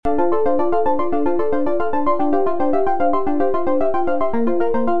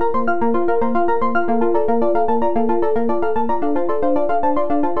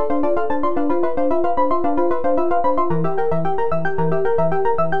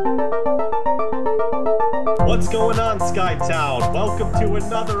What's going on, Skytown? Welcome to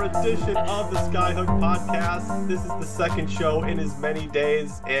another edition of the Skyhook Podcast. This is the second show in as many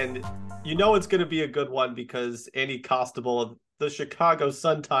days, and you know it's going to be a good one because Annie Costabile of the Chicago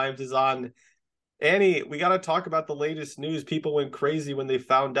Sun-Times is on. Annie, we got to talk about the latest news. People went crazy when they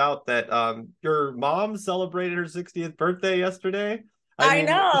found out that your mom celebrated her 60th birthday yesterday. I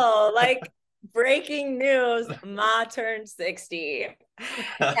know, like breaking news, Ma turned 60.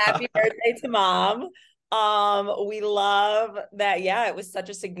 Happy birthday to Mom. We love that. Yeah, it was such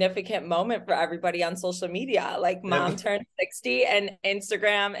a significant moment for everybody on social media. Like Mom and turned 60 and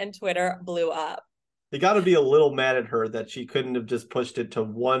Instagram and Twitter blew up. you got to be a little mad at her that she couldn't have just pushed it to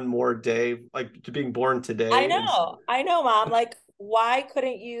one more day, like to being born today. And I know, Mom. Like, why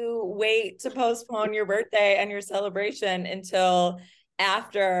couldn't you wait to postpone your birthday and your celebration until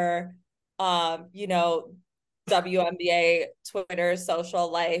after WNBA Twitter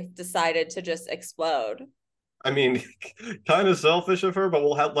social life decided to just explode? I mean, kind of selfish of her, but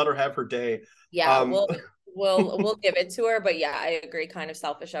we'll let her have her day. Yeah, Um, we'll give it to her, but yeah, I agree, kind of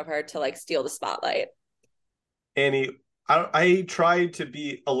selfish of her to like steal the spotlight. Annie, I tried to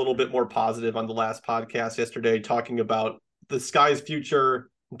be a little bit more positive on the last podcast yesterday, talking about the Sky's future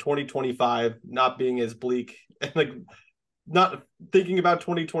in 2025 not being as bleak and like not thinking about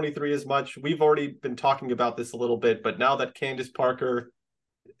 2023 as much. We've already been talking about this a little bit, but now that Candace Parker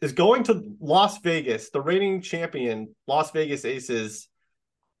is going to Las Vegas, the reigning champion, Las Vegas Aces.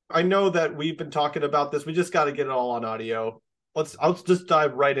 I know that we've been talking about this. We just got to get it all on audio. I'll just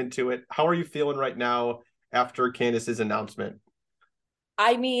dive right into it. How are you feeling right now after Candace's announcement?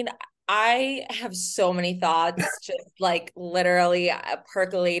 I mean, I have so many thoughts, just like literally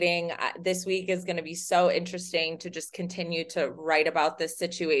percolating. This week is going to be so interesting to just continue to write about this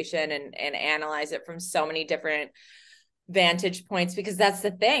situation and analyze it from so many different vantage points, because that's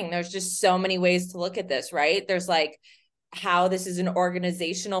the thing. There's just so many ways to look at this, right? There's like how this is an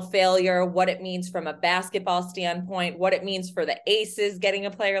organizational failure, what it means from a basketball standpoint, what it means for the Aces getting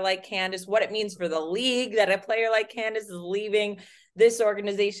a player like Candace, what it means for the league that a player like Candace is leaving this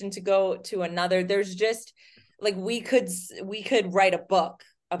organization to go to another. There's just like we could write a book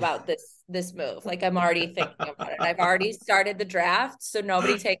about this move. Like I'm already thinking about it. I've already started the draft, so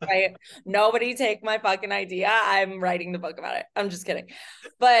nobody take my fucking idea. I'm writing the book about it. I'm just kidding.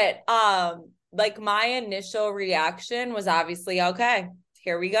 But like my initial reaction was obviously, okay,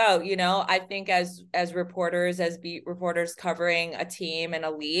 here we go. I think as reporters, as beat reporters covering a team and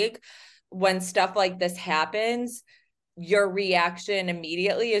a league, when stuff like this happens, your reaction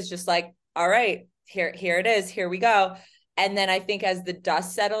immediately is just like, all right, here it is, here we go. And then I think as the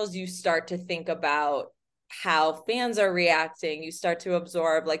dust settles, you start to think about how fans are reacting. You start to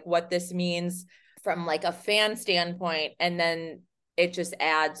absorb like what this means from like a fan standpoint, and then it just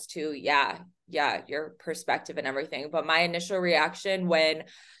adds to your perspective and everything. But my initial reaction when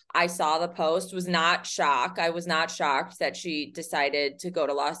I saw the post was not shock. I was not shocked that she decided to go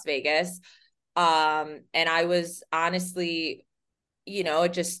to Las Vegas. And I was honestly,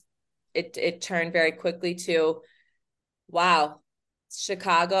 it turned very quickly to, wow,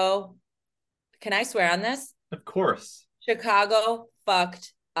 Chicago. Can I swear on this? Of course. Chicago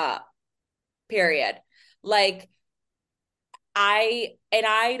fucked up. Period. Like I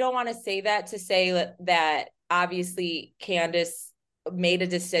don't want to say that to say that obviously Candace made a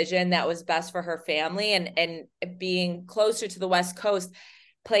decision that was best for her family, and being closer to the West Coast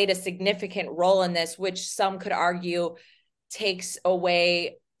played a significant role in this, which some could argue takes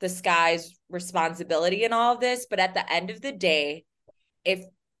away the Sky's responsibility in all of this. But at the end of the day, if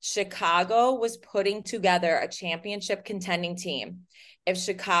Chicago was putting together a championship contending team, if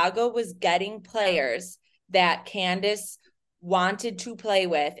Chicago was getting players that Candace wanted to play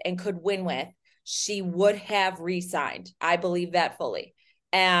with and could win with, she would have re-signed. I believe that fully.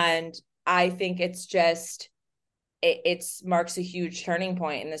 And I think it's just, it marks a huge turning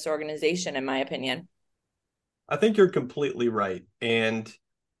point in this organization, in my opinion. I think you're completely right. And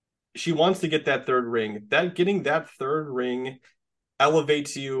she wants to get that third ring. That getting that third ring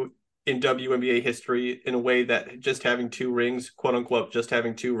elevates you in WNBA history in a way that just having two rings, quote unquote, just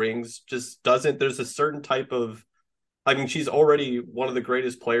having two rings just doesn't. There's a certain type of, I mean, she's already one of the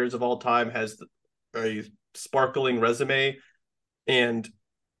greatest players of all time, has a sparkling resume. And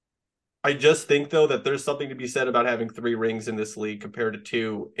I just think, though, that there's something to be said about having three rings in this league compared to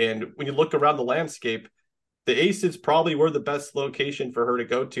two. And when you look around the landscape, the Aces probably were the best location for her to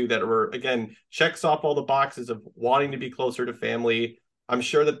go to, that were, again, checks off all the boxes of wanting to be closer to family. I'm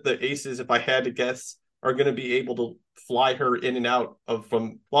sure that the Aces, if I had to guess, are going to be able to fly her in and out of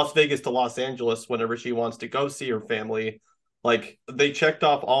from Las Vegas to Los Angeles whenever she wants to go see her family. Like, they checked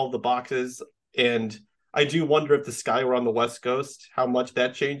off all the boxes, and I do wonder if the Sky were on the West Coast, how much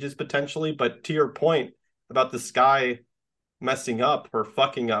that changes potentially. But to your point about the Sky messing up or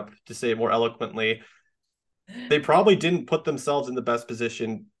fucking up, to say it more eloquently, they probably didn't put themselves in the best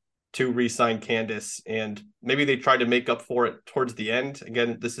position to re-sign Candace, and maybe they tried to make up for it towards the end.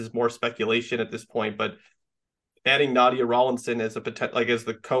 Again, this is more speculation at this point, but adding Nadia Rawlinson as a potential, like as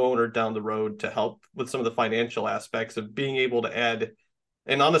the co-owner down the road to help with some of the financial aspects of being able to add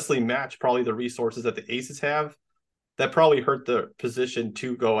and honestly match probably the resources that the Aces have, that probably hurt the position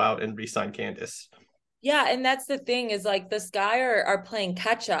to go out and re-sign Candace. Yeah, and that's the thing is like the Sky are playing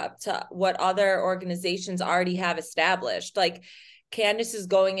catch up to what other organizations already have established. Like Candace is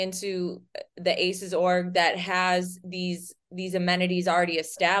going into the Aces org that has these amenities already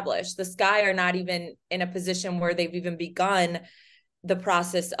established. The Sky are not even in a position where they've even begun the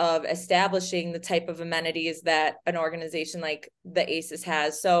process of establishing the type of amenities that an organization like the Aces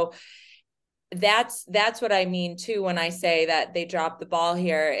has. So that's what I mean too when I say that they dropped the ball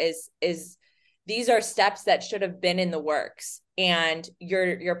here is these are steps that should have been in the works, and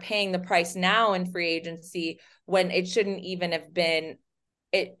you're paying the price now in free agency when it shouldn't even have been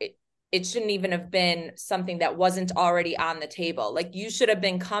it shouldn't even have been something that wasn't already on the table. Like you should have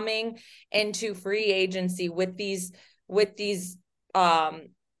been coming into free agency with these again,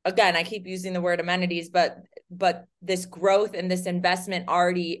 I keep using the word amenities, but this growth and this investment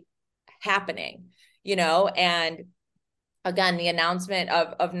already happening, and again, the announcement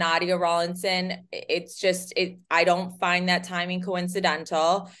of Nadia Rawlinson, it's just I don't find that timing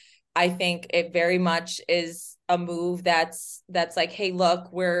coincidental. I think it very much is a move that's like, hey,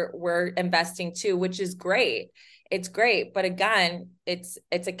 look, we're investing too, which is great. It's great, but again, it's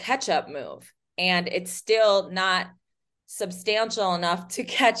a catch-up move, and it's still not substantial enough to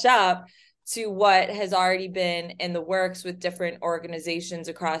catch up to what has already been in the works with different organizations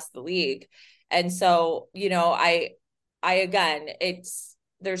across the league. And so, I again,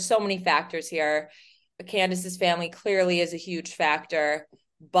 there's so many factors here. Candace's family clearly is a huge factor,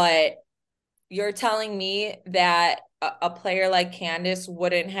 but you're telling me that a player like Candace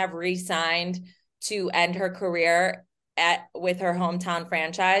wouldn't have re-signed to end her career with her hometown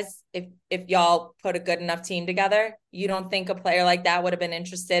franchise if y'all put a good enough team together? You don't think a player like that would have been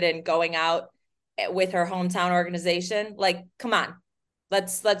interested in going out with her hometown organization? Like, come on,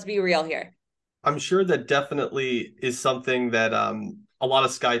 let's be real here. I'm sure that definitely is something that a lot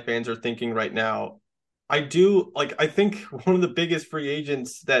of Sky fans are thinking right now. I think one of the biggest free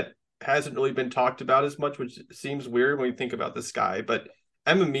agents that hasn't really been talked about as much, which seems weird when we think about the Sky, but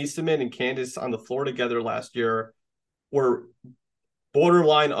Emma Mieseman and Candace on the floor together last year were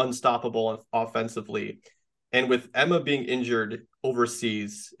borderline unstoppable offensively. And with Emma being injured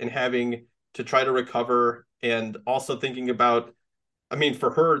overseas and having to try to recover, and also thinking about, I mean, for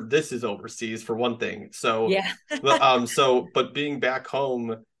her, this is overseas for one thing. So, Yeah. but being back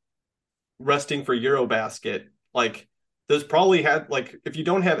home, resting for Eurobasket, like, there's probably had, like, if you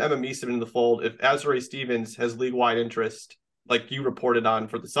don't have Emma Meeson in the fold, if Azurá Stevens has league wide interest, like you reported on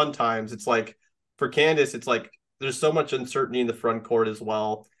for the Sun Times, it's like for Candace, it's like there's so much uncertainty in the front court as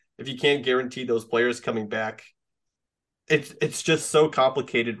well. If you can't guarantee those players coming back, it's just so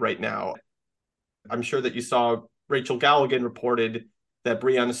complicated right now. I'm sure that you saw Rachel Galligan reported that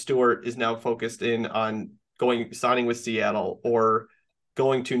Breanna Stewart is now focused in on signing with Seattle or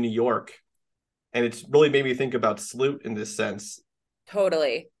going to New York. And it's really made me think about Sloot in this sense.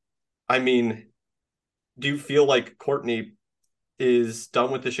 Totally. I mean, do you feel like Courtney is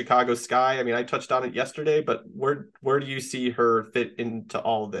done with the Chicago Sky? I mean, I touched on it yesterday, but where do you see her fit into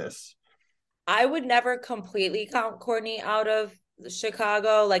all of this? I would never completely count Courtney out of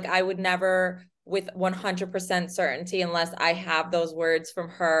Chicago. Like I would never with 100% certainty unless I have those words from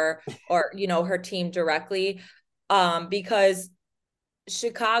her or, her team directly. Because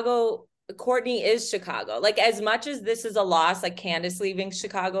Courtney is Chicago. Like as much as this is a loss, like Candace leaving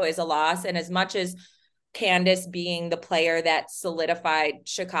Chicago is a loss. And as much as Candace being the player that solidified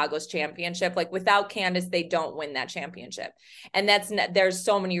Chicago's championship, like without Candace, they don't win that championship. And there's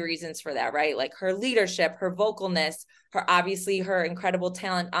so many reasons for that, right? Like her leadership, her vocalness, obviously her incredible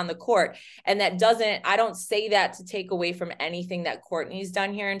talent on the court. And I don't say that to take away from anything that Courtney's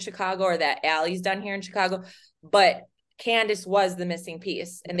done here in Chicago or that Allie's done here in Chicago, but Candace was the missing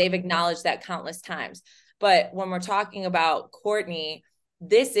piece, and they've acknowledged that countless times. But when we're talking about Courtney,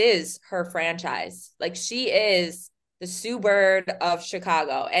 this is her franchise. Like she is the Sue Bird of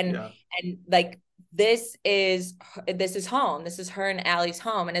Chicago. And like this is home. This is her and Allie's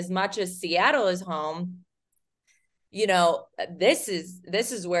home. And as much as Seattle is home, this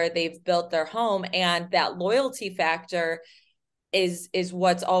is where they've built their home, and that loyalty factor is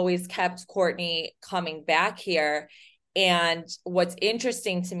what's always kept Courtney coming back here. And what's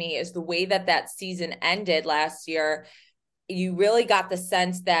interesting to me is the way that that season ended last year. You really got the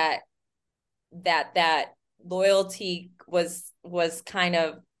sense that that loyalty was kind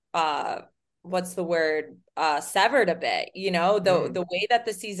of what's the word, severed a bit, you know, the way that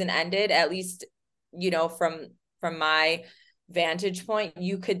the season ended, at least, you know, from my vantage point,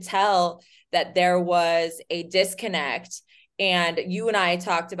 you could tell that there was a disconnect. And you and I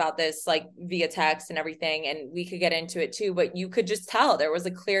talked about this like via text and everything, and we could get into it too, but you could just tell there was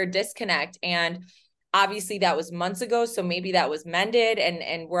a clear disconnect. And obviously that was months ago, so maybe that was mended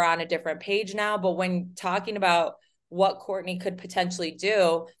and we're on a different page now. But when talking about what Courtney could potentially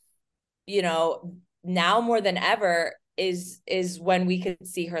do, you know, now more than ever is when we could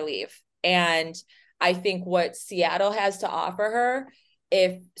see her leave. And I think what Seattle has to offer her,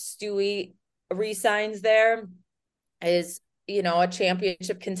 if Stewie resigns there, is, you know, a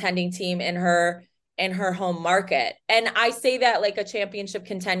championship contending team in her home market. And I say that like a championship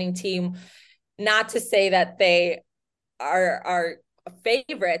contending team, not to say that they are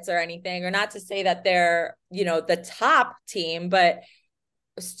favorites or anything, or not to say that they're, you know, the top team, but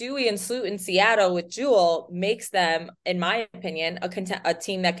Stewie and Sloot in Seattle with Jewel makes them, in my opinion, a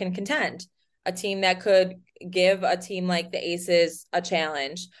team that can contend, a team that could give a team like the Aces a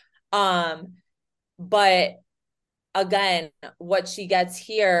challenge. But again, what she gets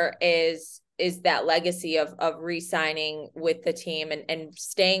here is that legacy of re-signing with the team and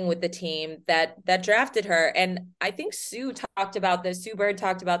staying with the team that drafted her. And I think Sue Bird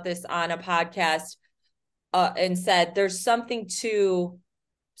talked about this on a podcast, and said there's something to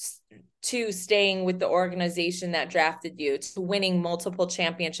staying with the organization that drafted you, to winning multiple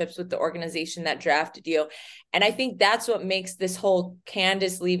championships with the organization that drafted you. And I think that's what makes this whole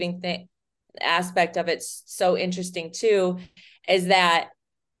Candace leaving thing aspect of it so interesting too, is that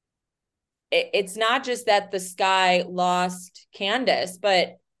it's not just that the Sky lost Candace,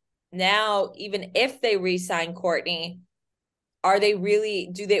 but now even if they re-sign Courtney, will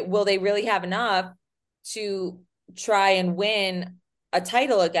they really have enough to try and win a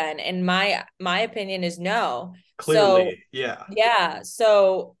title again? And my opinion is no. So Clearly, yeah. yeah,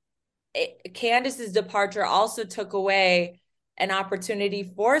 so Candace's departure also took away an opportunity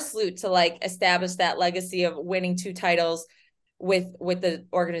for Sloot to like establish that legacy of winning 2 titles with the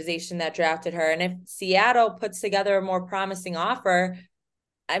organization that drafted her. And if Seattle puts together a more promising offer,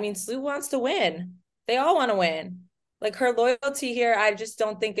 I mean, Sloot wants to win. They all want to win. Like, her loyalty here, I just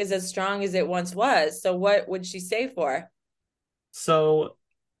don't think is as strong as it once was. So what would she stay for? So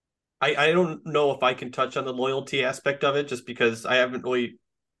I don't know if I can touch on the loyalty aspect of it just because I haven't really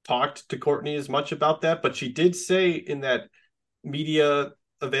talked to Courtney as much about that. But she did say in that media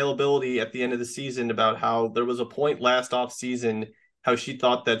availability at the end of the season about how there was a point last off season how she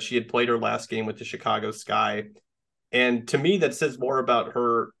thought that she had played her last game with the Chicago Sky. And to me, that says more about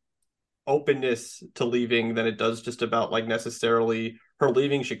her openness to leaving than it does just about like necessarily her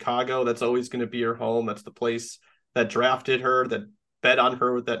leaving Chicago. That's always going to be her home. That's the place that drafted her, that bet on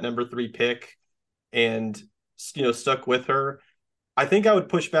her with that number 3 pick and, you know, stuck with her. I think I would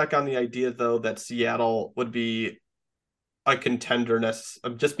push back on the idea though that Seattle would be a contenderness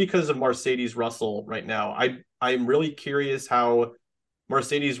just because of Mercedes Russell right now. I'm really curious how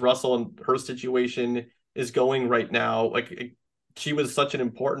Mercedes Russell and her situation is going right now. Like, she was such an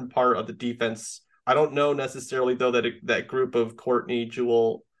important part of the defense. I don't know necessarily though that group of Courtney,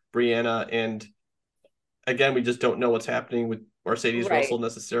 Jewel, Brianna, and again, we just don't know what's happening with Mercedes Right. Russell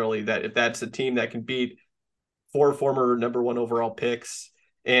necessarily. That if that's a team that can beat 4 former number 1 overall picks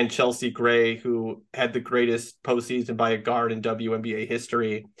and Chelsea Gray, who had the greatest postseason by a guard in WNBA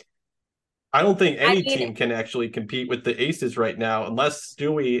history. I don't think I any mean, team can actually compete with the Aces right now unless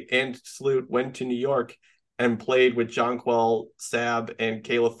Stewie and Sloot went to New York and played with Jonquel, Sab, and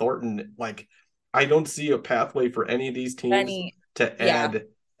Kayla Thornton. Like, I don't see a pathway for any of these teams to yeah, add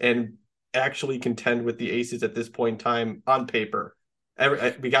and actually contend with the Aces at this point in time on paper.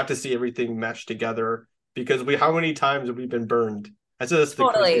 We got to see everything mesh together because how many times have we been burned? I said this to Chris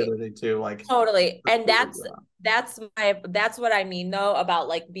the totally. other day too. Like, Totally. And that's what I mean though about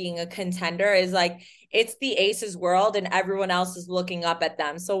like being a contender is like it's the Aces world and everyone else is looking up at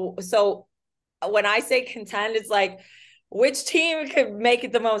them. So when I say contend, it's like which team could make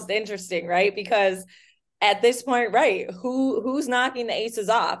it the most interesting, right? Because at this point, right, who's knocking the Aces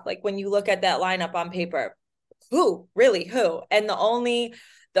off? Like when you look at that lineup on paper, who? Really, who? And the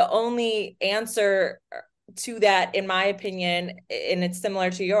only answer to that, in my opinion, and it's similar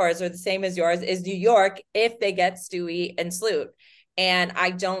to yours or the same as yours, is New York if they get Stewie and Sloot. And I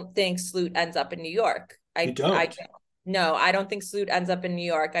don't think Sloot ends up in New York. you I don't. No, I don't think Sloot ends up in New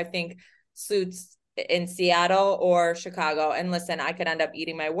York. I think Sloot's in Seattle or Chicago. And listen, I could end up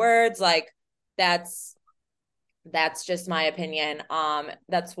eating my words. Like that's just my opinion.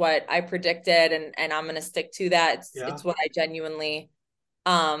 That's what I predicted, and I'm gonna stick to that. Yeah. It's what I genuinely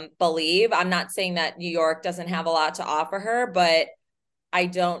believe. I'm not saying that New York doesn't have a lot to offer her, but I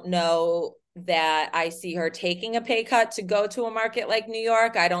don't know that I see her taking a pay cut to go to a market like New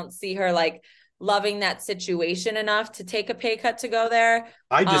York. I don't see her like loving that situation enough to take a pay cut to go there.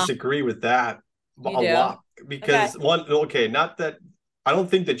 I Um, disagree with that you a do? lot Okay. because one, okay, not that I don't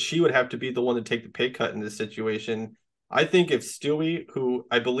think that she would have to be the one to take the pay cut in this situation. I think if Stewie, who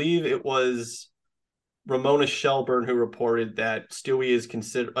I believe it was Ramona Shelburne who reported that Stewie is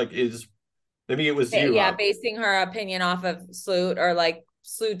considered like is maybe it was you. Yeah, basing her opinion off of Sloot, or like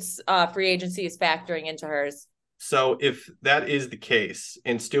Sloot's free agency is factoring into hers. So if that is the case,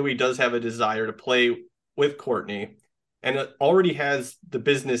 and Stewie does have a desire to play with Courtney, and it already has the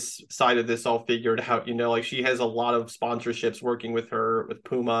business side of this all figured out, like she has a lot of sponsorships working with her with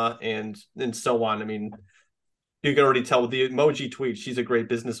Puma and so on. I mean, you can already tell with the emoji tweet, she's a great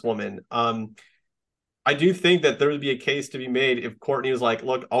businesswoman. I do think that there would be a case to be made if Courtney was like,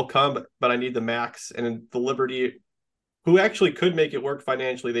 "Look, I'll come, but I need the max," and the Liberty, who actually could make it work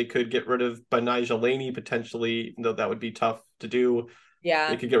financially, they could get rid of Benijah Laney potentially, even though that would be tough to do. They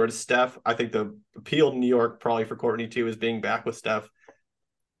Yeah. could get rid of Steph. I think the appeal to New York probably for Courtney too is being back with Steph.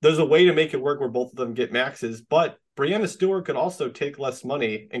 There's a way to make it work where both of them get maxes, but Brianna Stewart could also take less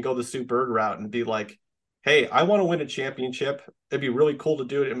money and go the Sue Bird route and be like, hey, I want to win a championship. It'd be really cool to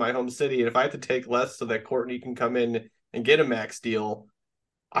do it in my home city. And if I have to take less so that Courtney can come in and get a max deal,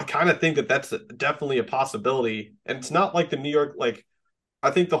 I kind of think that that's definitely a possibility. And it's not like the New York, like,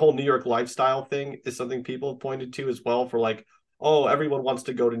 I think the whole New York lifestyle thing is something people have pointed to as well for like, oh, everyone wants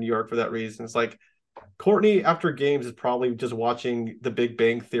to go to New York for that reason. It's like Courtney after games is probably just watching The Big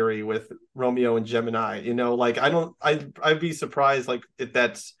Bang Theory with Romeo and Gemini. Like I'd be surprised like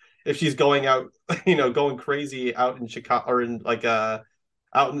if she's going out, going crazy out in Chicago or in like out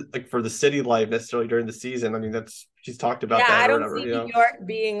in, like for the city life necessarily during the season. I mean, that's she's talked Yeah, about that I or don't whatever. see New York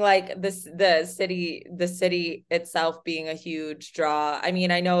being like this, the city itself being a huge draw. I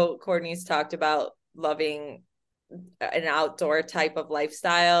mean, I know Courtney's talked about loving an outdoor type of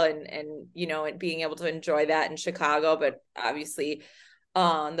lifestyle, and being able to enjoy that in Chicago, but obviously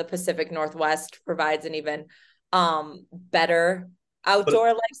the Pacific Northwest provides an even better But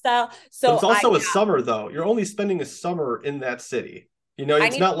outdoor lifestyle. but So it's also a summer though. You're only spending a summer in that city. I It's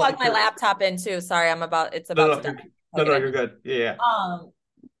need to not plug like my you're laptop in too. Sorry, it's no about to no die. you're no Plug it no in. you're good. Yeah, yeah. Um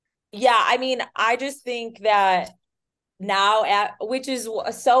yeah, I mean, I just think that now which is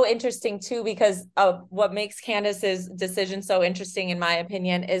so interesting too, because of what makes Candace's decision so interesting in my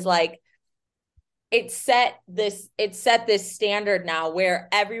opinion is like it set this standard now where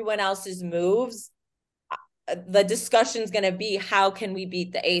everyone else's moves, the discussion's going to be how can we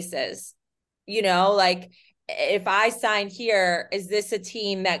beat the Aces, like if I sign here, is this a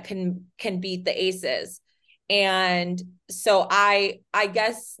team that can beat the Aces? And so I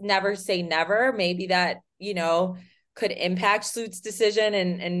guess never say never. Maybe that could impact Sloot's decision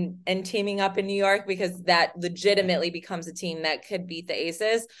and teaming up in New York, because that legitimately becomes a team that could beat the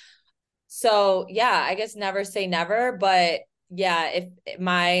Aces. So yeah, I guess never say never, but yeah, if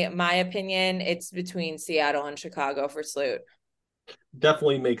my opinion, it's between Seattle and Chicago for Sloot.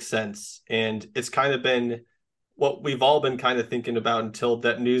 Definitely makes sense. And it's kind of been what we've all been kind of thinking about until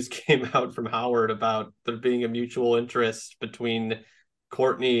that news came out from Howard about there being a mutual interest between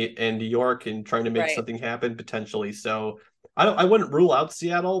Courtney and New York and trying to make Right. something happen potentially. So I wouldn't rule out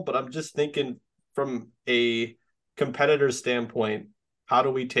Seattle, but I'm just thinking from a competitor standpoint, how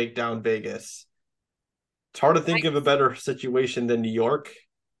do we take down Vegas? It's hard to think of a better situation than New York,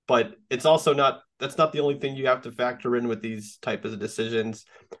 but it's also not that's not the only thing you have to factor in with these type of decisions.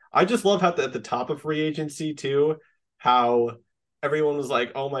 I just love how at the top of free agency too, how everyone was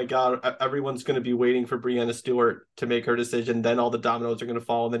like, "Oh my god, everyone's going to be waiting for Brianna Stewart to make her decision. Then all the dominoes are going to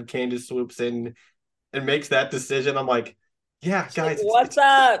fall, and then Candace swoops in and makes that decision." I'm like, "Yeah, She's like, guys, what's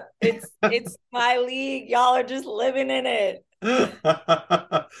up? It's my league. Y'all are just living in it.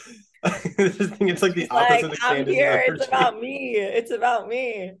 I just think it's like the She's like, opposite of I'm Candace's here. It's energy." about me. It's about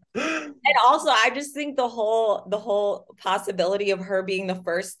me. And also, I just think the whole possibility of her being the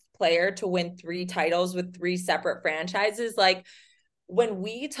first player to win 3 titles with 3 separate franchises, like when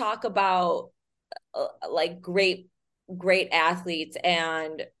we talk about like great athletes,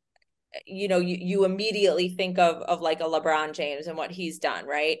 and you immediately think of like a LeBron James and what he's done,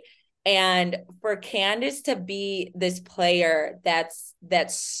 right? And for Candace to be this player that's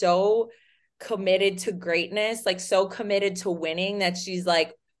so committed to greatness, like so committed to winning that she's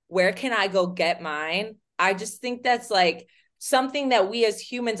like, where can I go get mine? I just think that's like something that we as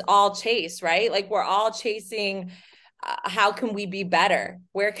humans all chase, right? Like we're all chasing how can we be better?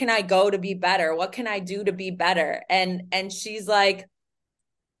 Where can I go to be better? What can I do to be better? And she's like,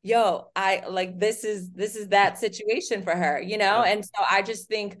 yo, I like this is that situation for her, you know? Yeah. And so I just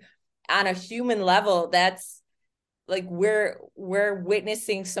think on a human level, that's like we're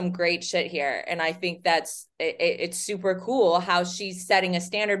witnessing some great shit here. And I think it's super cool how she's setting a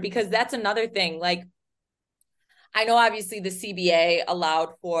standard, because that's another thing. Like I know obviously the CBA allowed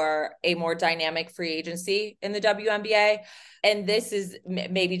for a more dynamic free agency in the WNBA. And this is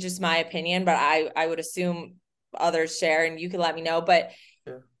maybe just my opinion, but I would assume others share, and you can let me know. But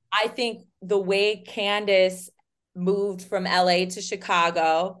Yeah. I think the way Candace moved from LA to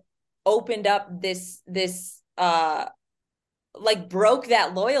Chicago opened up this like broke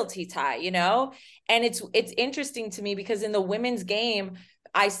that loyalty tie, you know? And it's interesting to me because in the women's game,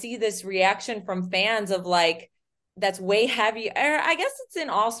 I see this reaction from fans of like, that's way heavy. Or I guess it's in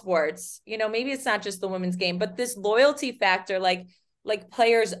all sports, you know, maybe it's not just the women's game, but this loyalty factor, like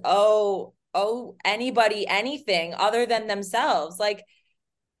players owe anybody anything other than themselves. Like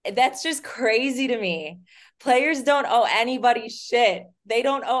that's just crazy to me. Players don't owe anybody shit. They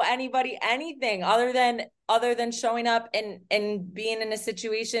don't owe anybody anything other than showing up and being in a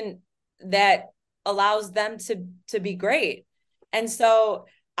situation that allows them to be great. And so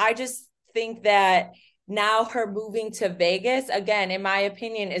I just think that now her moving to Vegas again, in my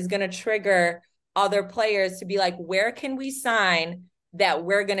opinion, is going to trigger other players to be like, where can we sign that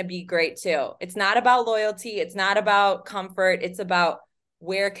we're going to be great too? It's not about loyalty, it's not about comfort, it's about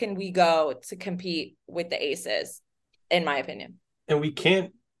where can we go to compete with the aces, in my opinion. And we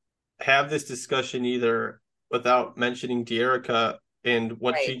can't have this discussion either without mentioning De'Erica and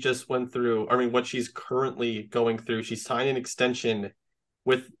what Right. she just went through. I mean, what she's currently going through. She signed an extension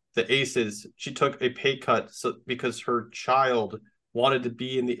with the Aces. She took a pay cut because her child wanted to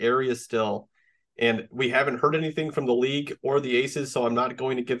be in the area still. And we haven't heard anything from the league or the Aces, so I'm not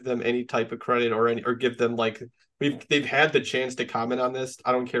going to give them any type of credit or give them like they've had the chance to comment on this.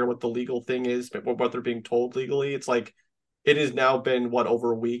 I don't care what the legal thing is, but what they're being told legally. It's like it has now been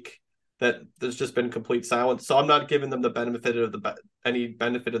over a week that there's just been complete silence. So I'm not giving them the benefit of any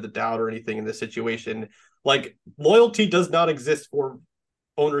benefit of the doubt or anything in this situation. Like loyalty does not exist for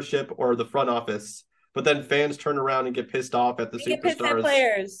ownership or the front office, but then fans turn around and get pissed off at the They get pissed at superstars.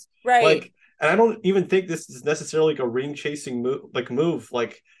 players. Right. Like, and I don't even think this is necessarily like a ring chasing move.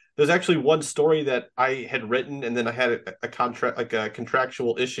 Like, there's actually one story that I had written, and then I had a contract, like a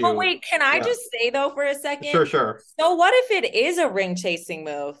contractual But issue. wait, can I Yeah, just say though for a second? sure, sure. So what if it is a ring chasing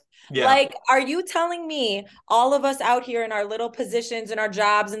move? Yeah, Like, are you telling me all of us out here in our little positions in our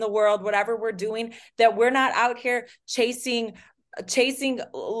jobs in the world, whatever we're doing, that we're not out here chasing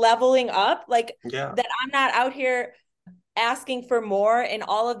leveling up? Like yeah. that I'm not out here asking for more in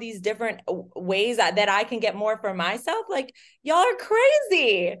all of these different ways that I can get more for myself. Like y'all are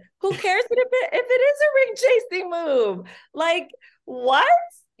crazy. Who cares if it is a ring chasing move? Like what?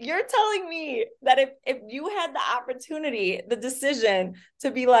 You're telling me that if you had the opportunity, the decision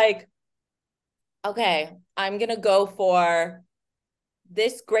to be like, okay, I'm going to go for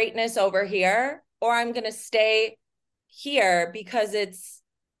this greatness over here, or I'm going to stay here because it's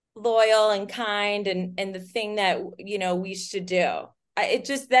loyal and kind and the thing that we should do. It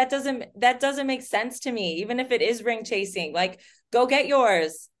just that doesn't make sense to me, even if it is ring chasing. Like go get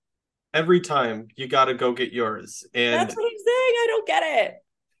yours. Every time you got to go get yours. That's And what I'm saying. I don't get it.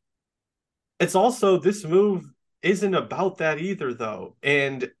 it's also this move isn't about that either, though.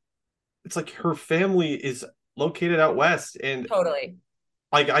 And it's like her family is located out west. And Totally.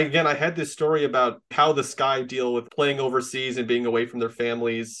 like, again, I had this story about how the Sky deal with playing overseas and being away from their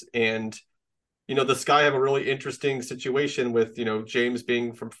families. And, the Sky have a really interesting situation with, James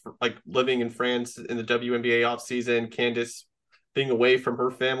being from like living in France in the WNBA offseason, Candace being away from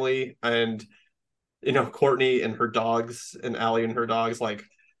her family, and Courtney and her dogs and Allie and her dogs. Like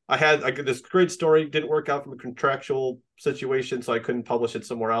I had like this great story, didn't work out from a contractual situation, so I couldn't publish it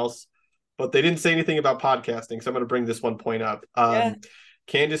somewhere else. But they didn't say anything about podcasting, so I'm going to bring this one point up. Yeah.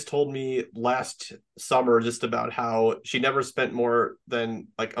 Candace told me last summer just about how she never spent more than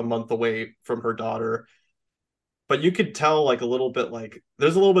like a month away from her daughter. But you could tell like a little bit like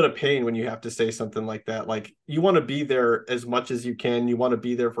there's a little bit of pain when you have to say something like that. Like you want to be there as much as you can. You want to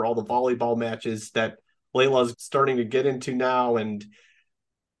be there for all the volleyball matches that Layla's starting to get into now and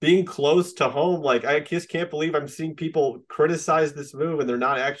being close to home. Like I just can't believe I'm seeing people criticize this move and they're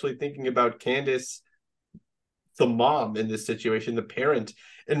not actually thinking about Candace, the mom in this situation, the parent.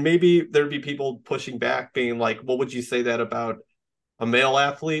 And maybe there'd be people pushing back, being like, "Well, would you say that about a male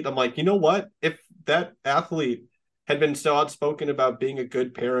athlete?" I'm like, you know what? If that athlete had been so outspoken about being a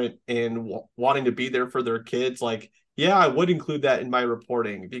good parent and wanting to be there for their kids, like, yeah, I would include that in my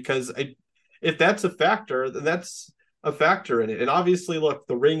reporting because if that's a factor, then that's a factor in it. And obviously, look,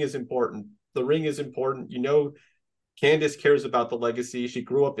 the ring is important. The ring is important. You know, Candace cares about the legacy. She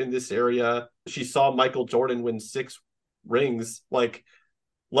grew up in this area. She saw Michael Jordan win 6 rings. Like,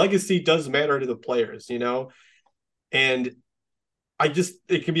 legacy does matter to the players, you know? And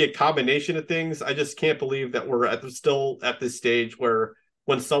it can be a combination of things. I just can't believe that we're still at this stage where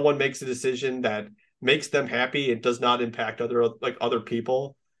when someone makes a decision that makes them happy, it does not impact other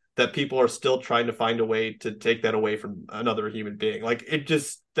people, that people are still trying to find a way to take that away from another human being. Like,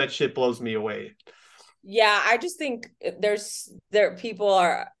 that shit blows me away. Yeah, I just think there people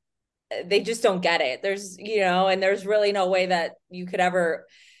are, they just don't get it. And there's really no way that you could ever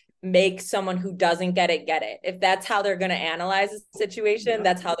make someone who doesn't get it. If that's how they're going to analyze a situation, Yeah.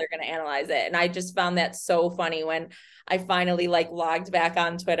 that's how they're going to analyze it. And I just found that so funny when I finally like logged back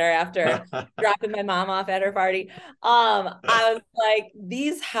on Twitter after dropping my mom off at her party. I was like,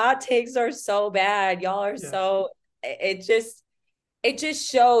 these hot takes are so bad. Y'all are Yeah. so, it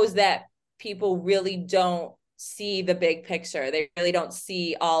just shows that people really don't see the big picture. They really don't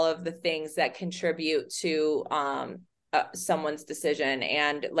see all of the things that contribute to someone's decision.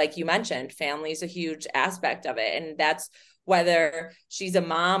 And like you mentioned, family is a huge aspect of it. And that's whether she's a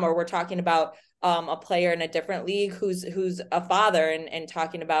mom or we're talking about a player in a different league who's a father and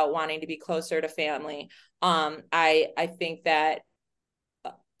talking about wanting to be closer to family. I think that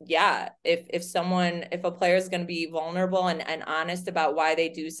yeah, if a player is going to be vulnerable and honest about why they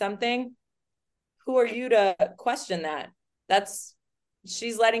do something, who are you to question that? That's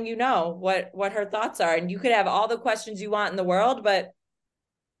She's letting you know what her thoughts are, and you could have all the questions you want in the world, but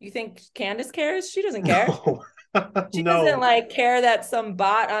you think Candace cares? She doesn't care. No. She doesn't No. like care that some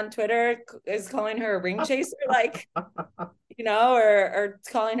bot on Twitter is calling her a ring chaser, like, or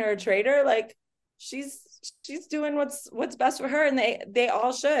calling her a traitor. Like, she's she's doing what's best for her, and they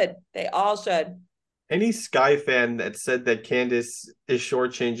all should. They all should. Any Sky fan that said that Candace is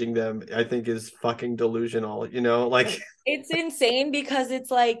shortchanging them, I think is fucking delusional, you know? Like, It's insane because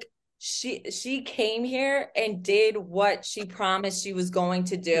it's like she came here and did what she promised she was going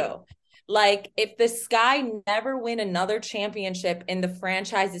to yeah. do. Like, if the Sky never win another championship in the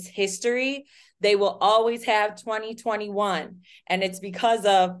franchise's history, they will always have 2021. And it's because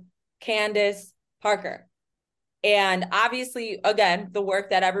of Candace Parker. And obviously, again, the work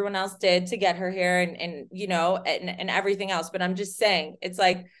that everyone else did to get her here and everything else. But I'm just saying, it's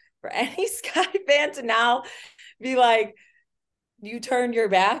like for any Sky fan to now be like, you turned your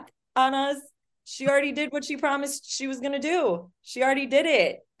back on us. She already did what she promised she was going to do. She already did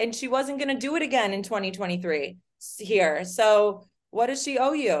it. And she wasn't going to do it again in 2023 here. So what does she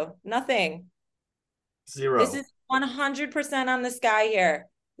owe you? Nothing. This Zero. is 100% on the Sky here.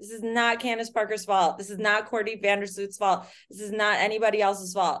 This is not Candace Parker's fault. This is not Courtney Vandersloot's fault. This is not anybody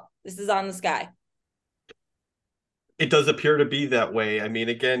else's fault. This is on the Sky. It does appear to be that way. I mean,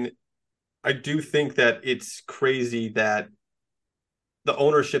 again, I do think that it's crazy that the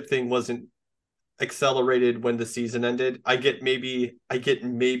ownership thing wasn't accelerated when the season ended. I get maybe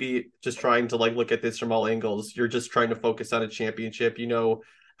just trying to like look at this from all angles. You're just trying to focus on a championship. You know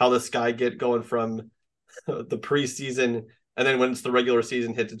how the Sky get going from the preseason, and then when it's the regular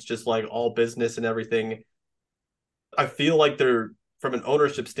season hits, it's just like all business and everything. I feel like they're from an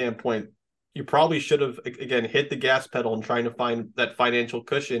ownership standpoint, you probably should have again hit the gas pedal and trying to find that financial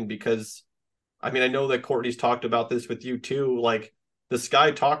cushion because I mean I know that Courtney's talked about this with you too. Like the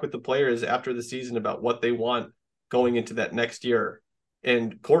Sky talk with the players after the season about what they want going into that next year.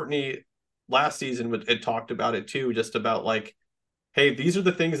 And Courtney last season had talked about it too, just about like, hey, these are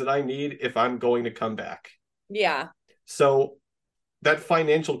the things that I need if I'm going to come back. Yeah. So that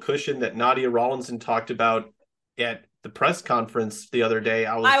financial cushion that Nadia Rawlinson talked about at the press conference the other day,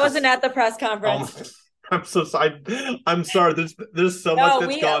 I was I wasn't just at the press um conference. I'm so sorry. I'm sorry. There's so much No,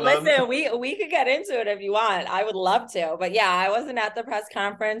 that's we gone on. listen, we could get into it if you want. I would love to. But yeah, I wasn't at the press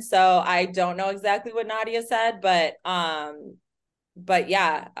conference, so I don't know exactly what Nadia said, but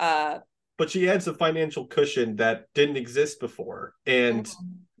yeah, But she adds a financial cushion that didn't exist before, and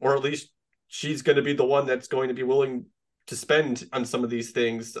or at least she's going to be the one that's going to be willing to spend on some of these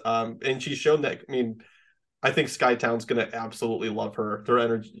things. And she's shown that. I mean, I think Skytown's going to absolutely love her.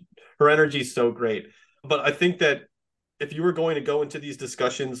 Her energy is so great. But I think that if you were going to go into these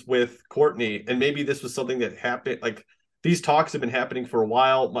discussions with Courtney, and maybe this was something that happened, like these talks have been happening for a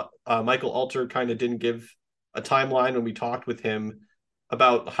while. Michael Alter kind of didn't give a timeline when we talked with him.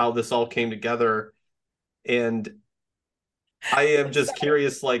 about how this all came together. And I am just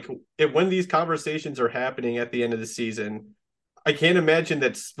curious, like, when these conversations are happening at the end of the season, I can't imagine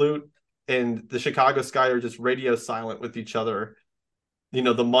that Sloot and the Chicago Sky are just radio silent with each other,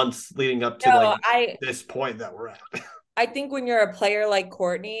 the months leading up to No, like this point that we're at. I think when you're a player like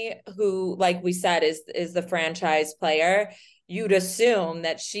Courtney, who, like we said, is the franchise player, you'd assume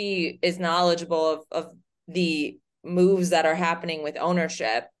that she is knowledgeable of the moves that are happening with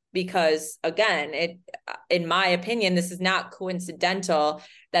ownership. Because again, in my opinion, this is not coincidental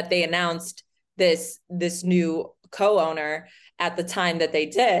that they announced this new co-owner at the time that they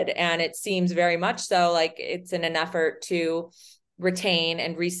did. And it seems very much so like it's in an effort to retain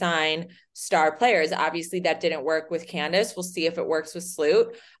and re-sign star players. Obviously, that didn't work with Candace. We'll see if it works with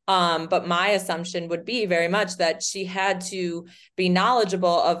Sloot. But my assumption would be very much that she had to be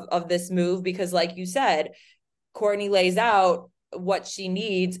knowledgeable of this move because, like you said, Courtney lays out what she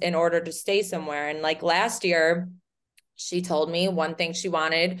needs in order to stay somewhere. And like last year, she told me one thing she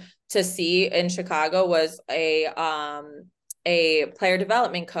wanted to see in Chicago was a player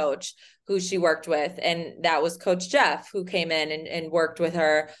development coach who she worked with. And that was Coach Jeff, who came in and worked with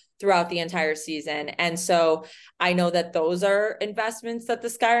her throughout the entire season. And so I know that those are investments that the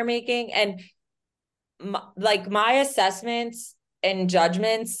Sky are making. And my assessments and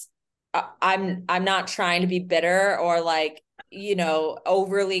judgments, I'm not trying to be bitter or like,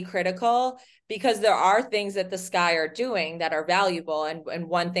 overly critical, because there are things that the Sky are doing that are valuable. And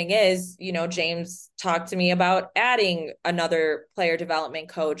one thing is, James talked to me about adding another player development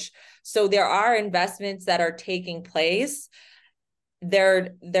coach. So there are investments that are taking place.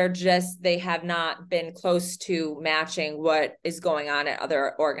 They have not been close to matching what is going on at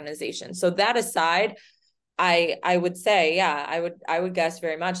other organizations. So that aside, I would say, yeah, I would guess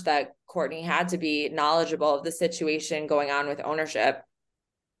very much that Courtney had to be knowledgeable of the situation going on with ownership.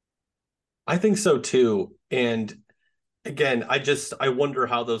 I think so too. And again, I wonder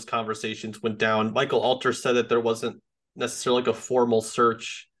how those conversations went down. Michael Alter said that there wasn't necessarily like a formal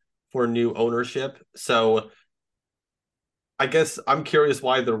search for new ownership. So I guess I'm curious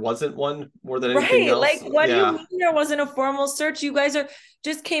why there wasn't one more than anything Right. Like, else. what do you Yeah. mean there wasn't a formal search? You guys are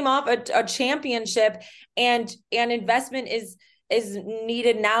just came off a championship, and investment is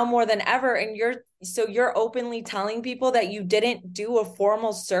needed now more than ever. And you're openly telling people that you didn't do a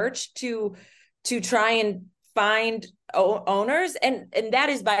formal search to try and find owners. And that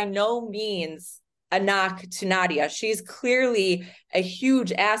is by no means a knock to Nadia. She's clearly a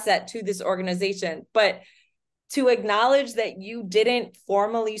huge asset to this organization. But to acknowledge that you didn't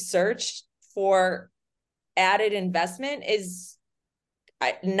formally search for added investment is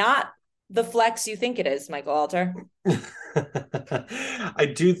not the flex you think it is, Michael Alter. I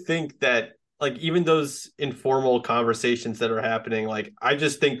do think that like even those informal conversations that are happening, like I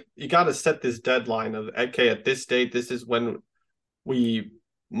just think you got to set this deadline of okay, at this date, this is when we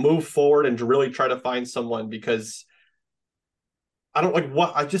move forward and really try to find someone because I don't like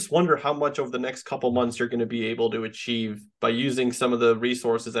what I just wonder how much over the next couple months you're going to be able to achieve by using some of the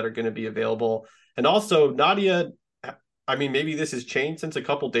resources that are going to be available. And also Nadia, I mean, maybe this has changed since a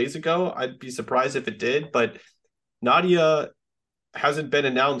couple days ago. I'd be surprised if it did, but Nadia hasn't been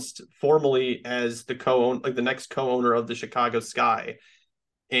announced formally as the next co-owner of the Chicago Sky.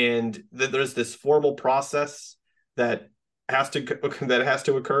 And there's this formal process that has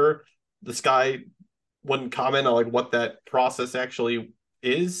to occur. The Sky wouldn't comment on like what that process actually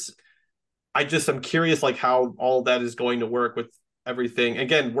is. I'm curious like how all that is going to work with everything.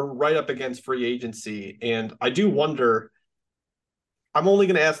 Again, we're right up against free agency, and I do wonder. I'm only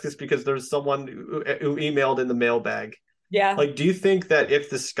going to ask this because there's someone who emailed in the mailbag. Yeah. Like, do you think that if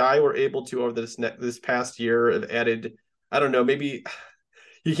the Sky were able to over this past year have added, I don't know, maybe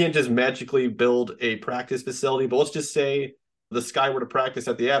you can't just magically build a practice facility, but let's just say the Sky were to practice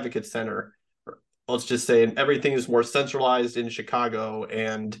at the Advocate Center. Let's just say, and everything is more centralized in Chicago,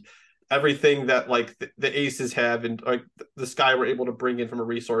 and everything that like the Aces have, and like the Sky were able to bring in from a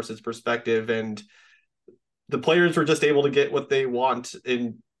resources perspective, and the players were just able to get what they want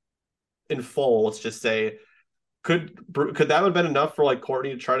in full. Let's just say, could that have been enough for like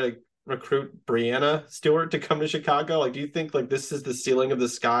Courtney to try to recruit Brianna Stewart to come to Chicago? Like, do you think like this is the ceiling of the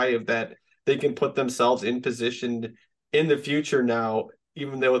Sky of that they can put themselves in position in the future now,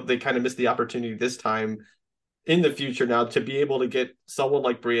 even though they kind of missed the opportunity this time in the future now to be able to get someone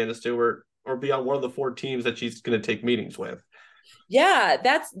like Brianna Stewart or be on one of the four teams that she's going to take meetings with? Yeah,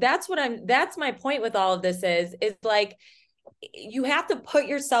 that's my point with all of this is like you have to put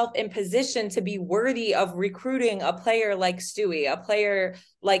yourself in position to be worthy of recruiting a player like Stewie, a player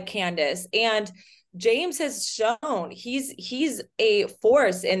like Candace. And James has shown he's a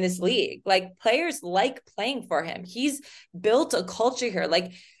force in this league. Like players like playing for him. He's built a culture here.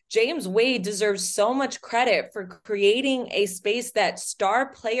 Like James Wade deserves so much credit for creating a space that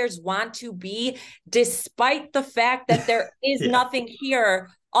star players want to be, despite the fact that there is Yeah. nothing here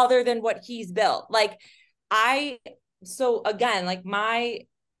other than what he's built. Like I so again, like my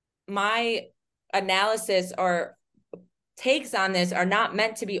analysis or takes on this are not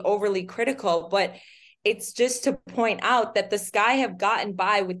meant to be overly critical, but it's just to point out that the Sky have gotten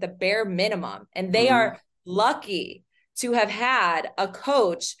by with the bare minimum, and they Mhm. are lucky to have had a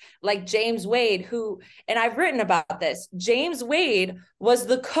coach like James Wade, who, and I've written about this, James Wade was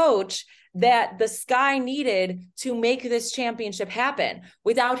the coach that the Sky needed to make this championship happen.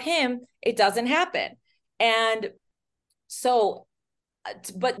 Without him, it doesn't happen. And so,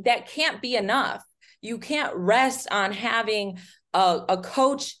 but that can't be enough. You can't rest on having a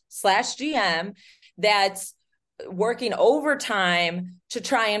coach slash GM that's working overtime to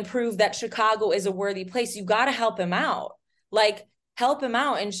try and prove that Chicago is a worthy place. You got to help him out. Like, help him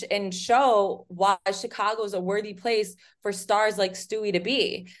out and show why Chicago is a worthy place for stars like Stewie to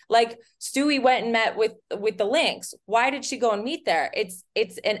be. Like Stewie went and met with the Lynx. Why did she go and meet there? It's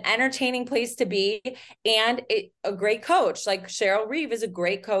an entertaining place to be, and a great coach. Like Cheryl Reeve is a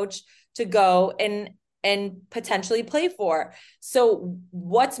great coach to go and potentially play for. So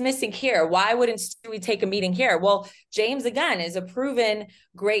what's missing here? Why wouldn't Stewie take a meeting here? Well, James again is a proven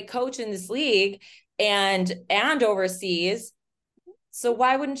great coach in this league and overseas. So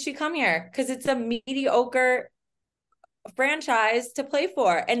why wouldn't she come here? Because it's a mediocre franchise to play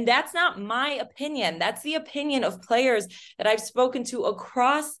for. And that's not my opinion. That's the opinion of players that I've spoken to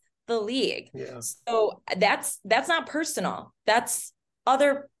across the league. Yeah. So that's not personal. That's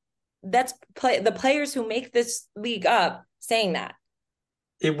other the players who make this league up saying that.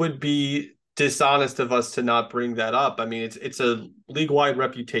 It would be dishonest of us to not bring that up. I mean, it's a league-wide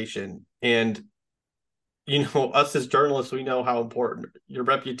reputation, and us as journalists, we know how important your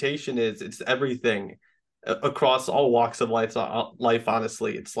reputation is. It's everything across all walks of life. Life,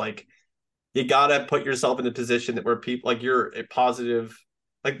 honestly, it's like you gotta put yourself in a position that where people like you're a positive,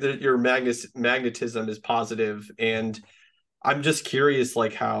 like your magnetism is positive, and I'm just curious,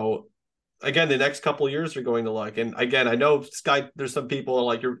 like how again the next couple of years are going to look. And again, I know Sky, there's some people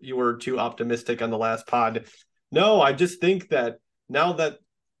like you were too optimistic on the last pod. No, I just think that now that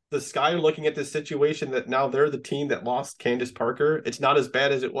the Sky are looking at this situation, that now they're the team that lost Candace Parker, it's not as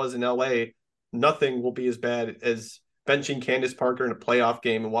bad as it was in LA. Nothing will be as bad as benching Candace Parker in a playoff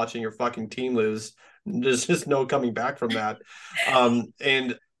game and watching your fucking team lose. There's just no coming back from that.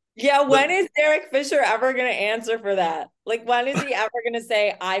 And Yeah, but when is Derek Fisher ever going to answer for that? Like, when is he ever going to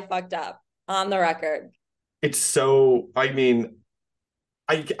say, I fucked up on the record? it's so, I mean,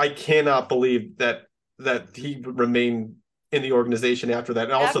 I cannot believe that he remained in the organization after that.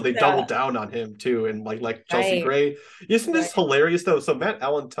 And also After they doubled that, down on him too. And like Chelsea right, Gray. Isn't right. this hilarious though? So Matt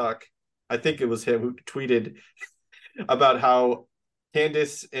Allentuck, I think it was him who tweeted about how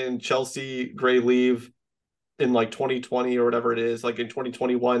Candace and Chelsea Gray leave in like 2020 or whatever it is. Like in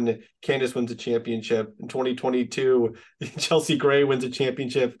 2021, Candace wins a championship. In 2022, Chelsea Gray wins a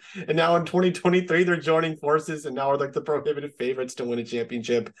championship. And now in 2023, they're joining forces and now are like the prohibitive favorites to win a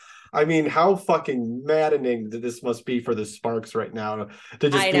championship. I mean, how fucking maddening that this must be for the Sparks right now to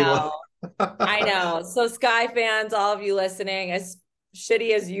just I be like, know. I know. So, Sky fans, all of you listening, as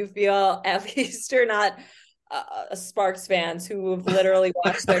shitty as you feel, at least you're not Sparks fans who have literally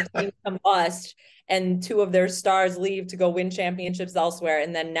watched their team combust and two of their stars leave to go win championships elsewhere,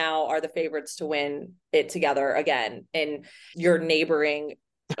 and then now are the favorites to win it together again in your neighboring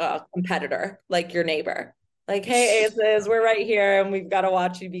competitor, like your neighbor. Like, hey, Aces, we're right here, and we've got to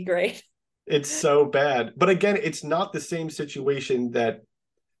watch you be great. it's so bad. But again, it's not the same situation that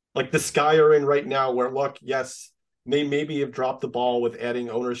like the Sky are in right now, where look, yes, they maybe have dropped the ball with adding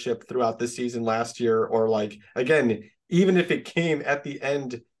ownership throughout the season last year, or like again, even if it came at the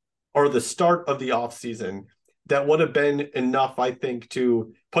end or the start of the offseason, that would have been enough, I think,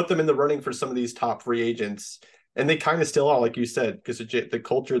 to put them in the running for some of these top free agents. And they kind of still are, like you said, because of the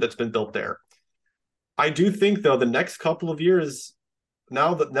culture that's been built there. I do think though the next couple of years,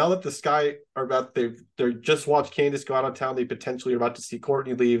 now that the Sky are about they're just watched Candace go out of town, they potentially are about to see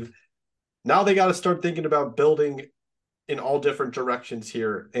Courtney leave. Now they got to start thinking about building in all different directions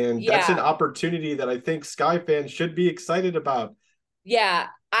here. And that's an Yeah. opportunity that I think Sky fans should be excited about. Yeah,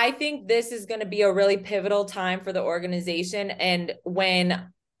 I think this is going to be a really pivotal time for the organization. And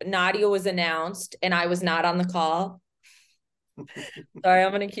when Nadia was announced and I was not on the call, sorry,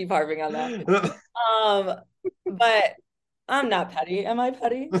 I'm going to keep harping on that. Um, but I'm not petty. Am I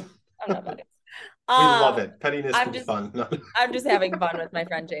petty? I'm not petty. We love Um, it. Pettiness can I'm be just fun. I'm just having fun with my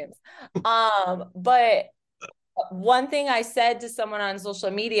friend James. But one thing I said to someone on social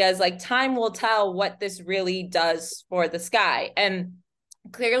media is like, time will tell what this really does for the sky. And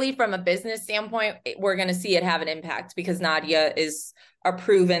clearly, from a business standpoint, we're going to see it have an impact because Nadia is a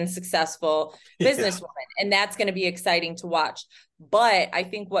proven successful Yeah. businesswoman. And that's going to be exciting to watch. But I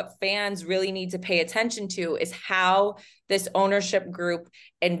think what fans really need to pay attention to is how this ownership group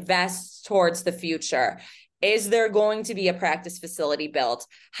invests towards the future. Is there going to be a practice facility built?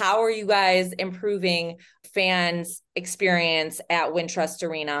 How are you guys improving fans' experience at Wintrust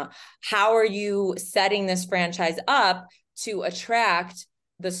Arena? How are you setting this franchise up to attract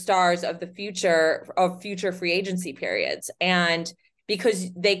the stars of the future free agency periods? And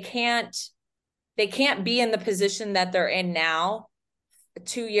because they can't be in the position that they're in now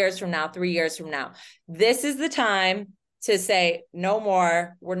 2 years from now, 3 years from now. This is the time to say no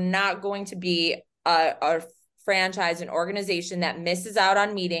more. We're not going to be a franchise, an organization that misses out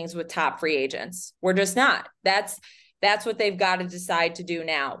on meetings with top free agents. We're just not. That's what they've got to decide to do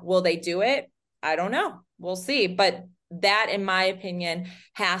now. Will they do it? I don't know. We'll see. But that, in my opinion,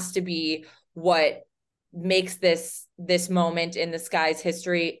 has to be what makes this moment in the Sky's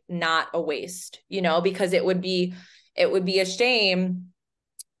history not a waste, because it would be a shame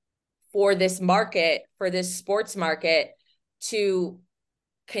for this market, for this sports market, to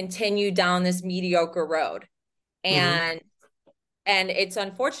continue down this mediocre road. Mm-hmm. And it's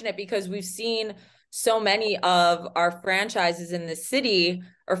unfortunate because we've seen so many of our franchises in the city,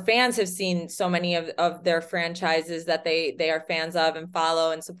 or fans have seen so many of their franchises that they are fans of and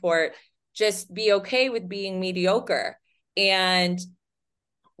follow and support, just be okay with being mediocre. And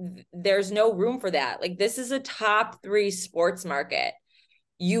there's no room for that. Like, this is a top 3 sports market.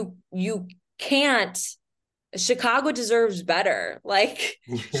 You can't. Chicago deserves better. Like,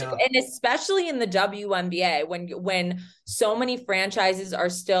 Yeah. and especially in the WNBA, when so many franchises are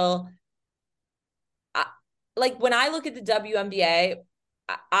still, like, when I look at the WNBA,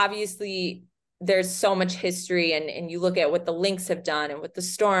 obviously there's so much history, and you look at what the Lynx have done and what the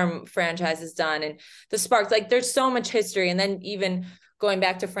Storm franchise has done and the Sparks, like, there's so much history. And then even going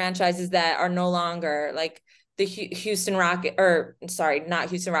back to franchises that are no longer, like the Houston Rocket, or sorry, not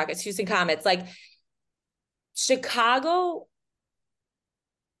Houston Rockets, Houston Comets. Like, Chicago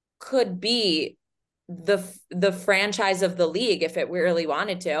could be the franchise of the league if it really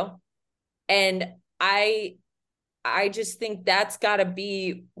wanted to. And I just think that's got to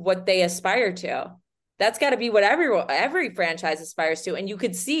be what they aspire to. That's got to be what every franchise aspires to. And you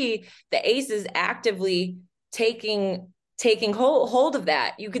could see the Aces actively taking hold of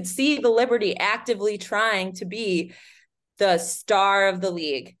that. You could see the Liberty actively trying to be the star of the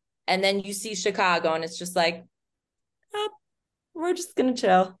league. And then you see Chicago, and it's just like, oh, we're just gonna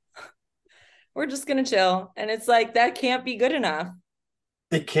chill. We're just gonna chill. And it's like, that can't be good enough.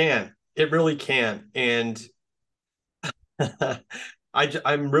 It can. It really can. And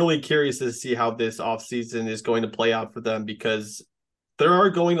I'm really curious to see how this offseason is going to play out for them, because they're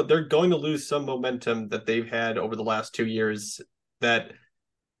going to lose some momentum that they've had over the last 2 years. That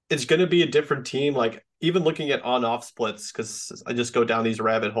it's going to be a different team. Like, even looking at on-off splits, because I just go down these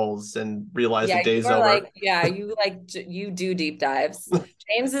rabbit holes and realize the Yeah, you day's are over. like, yeah, you do deep dives.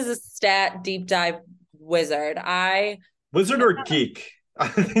 James is a stat deep dive wizard. Wizard or geek? I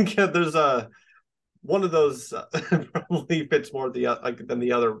think there's a one of those probably fits more than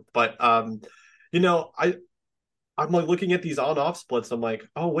the other. But I'm like looking at these on-off splits. I'm like,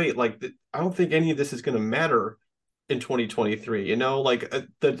 oh wait, like I don't think any of this is going to matter in 2023. Like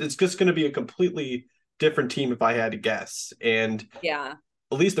it's just going to be a completely different team if I had to guess. And Yeah.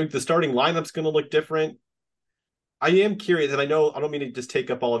 at least the starting lineup's going to look different. I am curious, and I know I don't mean to just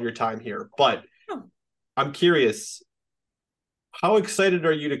take up all of your time here, but Oh. I'm curious. How excited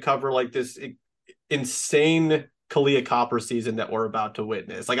are you to cover like this insane Kalia Copper season that we're about to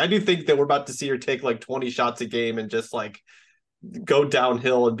witness? Like, I do think that we're about to see her take like 20 shots a game and just like go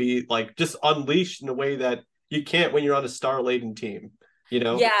downhill and be like just unleashed in a way that you can't when you're on a star laden team, you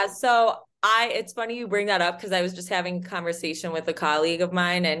know? Yeah, so it's funny you bring that up because I was just having a conversation with a colleague of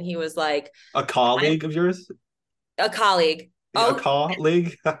mine, and he was like, A I'm colleague of yours? a colleague. A Oh,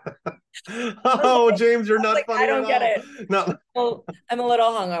 colleague? I was Oh, James, you're like, not I funny at don't get all. it. No. Well, I'm a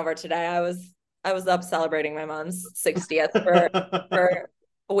little hungover today. I was up celebrating my mom's 60th for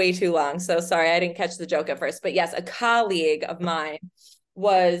way too long. So sorry, I didn't catch the joke at first. But yes, a colleague of mine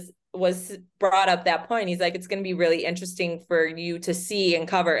was brought up that point. He's like, it's going to be really interesting for you to see and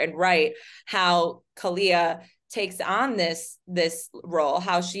cover and write how Kalia takes on this role,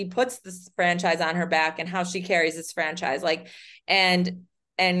 how she puts this franchise on her back, and how she carries this franchise. Like, and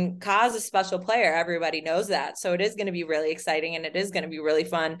And Ka's a special player. Everybody knows that. So it is going to be really exciting, and it is going to be really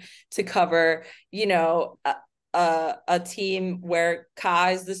fun to cover, a team where Ka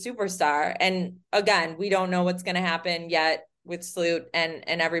is the superstar. And again, we don't know what's going to happen yet with Sloot and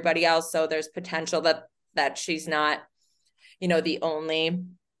everybody else. So there's potential that she's not, the only.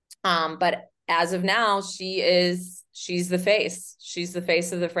 But as of now, she's the face. She's the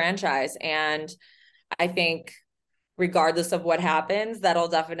face of the franchise. And I think regardless of what happens, that'll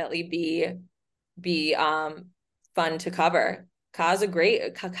definitely be fun to cover. Ka's a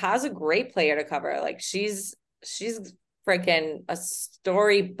great player to cover. Like she's freaking a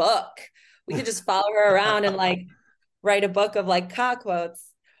storybook. We could just follow her around and like write a book of like Ka quotes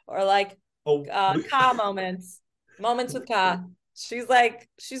or like Ka moments with Ka. She's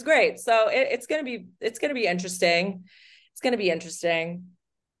great. So it's gonna be interesting. It's gonna be interesting.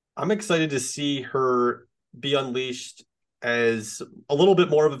 I'm excited to see her be unleashed as a little bit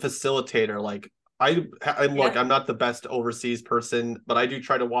more of a facilitator. Like I look, Yeah. I'm not the best overseas person, but I do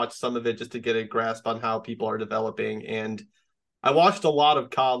try to watch some of it just to get a grasp on how people are developing. And I watched a lot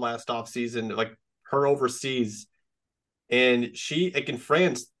of Ka last off season, like her overseas, and like in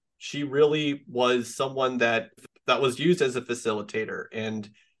France, she really was someone that was used as a facilitator. And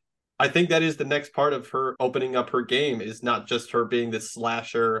I think that is the next part of her opening up her game, is not just her being this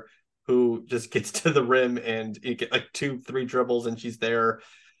slasher who just gets to the rim and you get like 2-3 dribbles and she's there.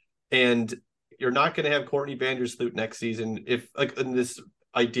 And you're not going to have Courtney Vandersloot next season if like in this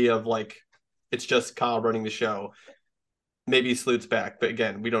idea of like it's just Kyle running the show. Maybe Sloot's back, but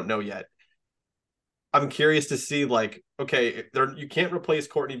again, we don't know yet. I'm curious to see like, okay, you can't replace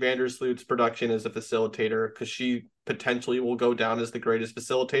Courtney Vandersloot's production as a facilitator because she potentially will go down as the greatest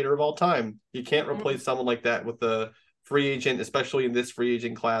facilitator of all time. You can't replace someone like that with a free agent, especially in this free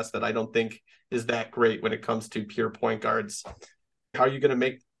agent class that I don't think is that great when it comes to pure point guards. How are you going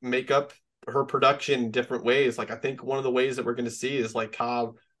to make up her production different ways? Like I think one of the ways that we're going to see is like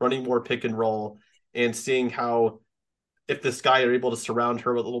Cobb running more pick and roll and seeing how if this guy are able to surround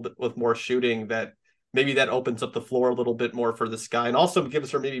her with a little bit with more shooting, that maybe that opens up the floor a little bit more for this guy and also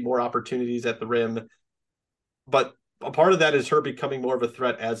gives her maybe more opportunities at the rim. But a part of that is her becoming more of a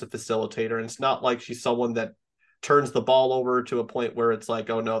threat as a facilitator. And it's not like she's someone that turns the ball over to a point where it's like,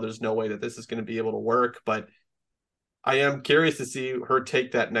 oh no, there's no way that this is going to be able to work. But I am curious to see her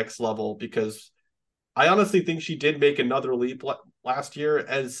take that next level because I honestly think she did make another leap last year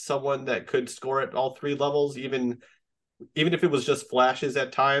as someone that could score at all three levels, even if it was just flashes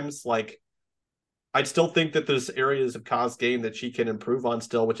at times. Like I'd still think that there's areas of Ka's game that she can improve on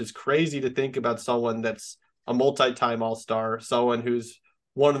still, which is crazy to think about someone that's a multi-time all-star, someone who's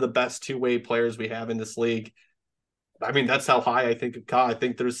one of the best two-way players we have in this league. I mean, that's how high I think of Ka. I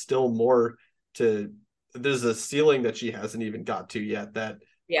think there's still more there's a ceiling that she hasn't even got to yet that I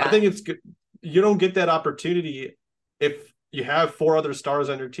Yeah. think it's good. You don't get that opportunity if you have four other stars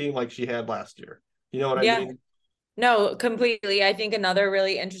on your team like she had last year. You know what I Yeah. mean? No, completely. I think another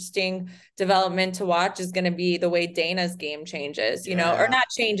really interesting development to watch is going to be the way Dana's game changes, or Yeah. not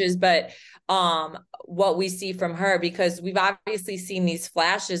changes, but what we see from her, because we've obviously seen these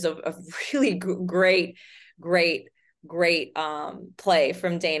flashes of really great, great, great play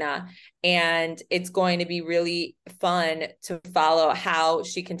from Dana. And it's going to be really fun to follow how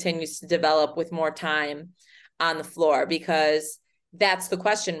she continues to develop with more time on the floor, because that's the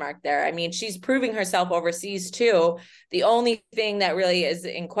question mark there. I mean, she's proving herself overseas too. The only thing that really is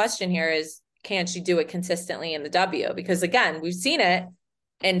in question here is, can she do it consistently in the W? Because again, we've seen it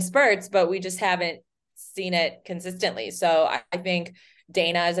in spurts, but we just haven't seen it consistently. So I think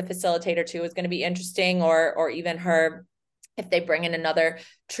Dana as a facilitator too is going to be interesting, or even her, if they bring in another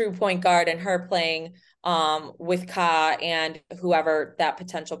true point guard and her playing with Ka and whoever that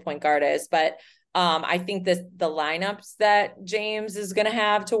potential point guard is. But I think the lineups that James is going to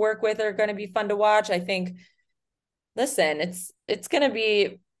have to work with are going to be fun to watch. I think, listen, it's going to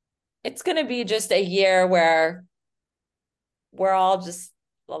be just a year where we're all just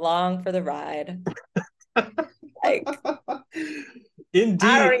along for the ride. Like Indeed.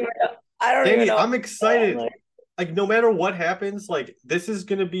 I don't even Danny, know. I'm excited. Like no matter what happens, like this is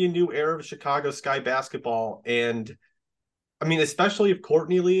going to be a new era of Chicago Sky basketball. And I mean, especially if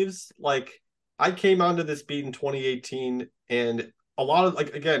Courtney leaves, like I came onto this beat in 2018 and a lot of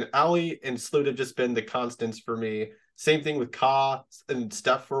like, again, Ali and Sloot have just been the constants for me. Same thing with Ka and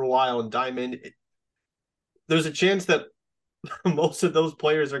Steph for a while and Diamond. There's a chance that most of those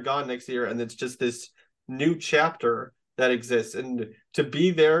players are gone next year and it's just this new chapter that exists. And to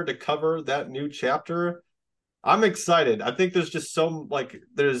be there to cover that new chapter, I'm excited. I think there's just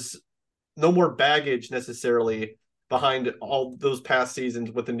there's no more baggage necessarily behind all those past seasons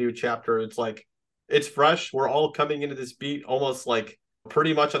with a new chapter. It's like it's fresh. We're all coming into this beat almost like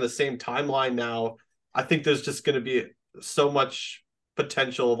pretty much on the same timeline now. I think there's just going to be so much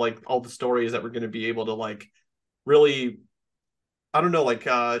potential of like all the stories that we're going to be able to like really, I don't know, like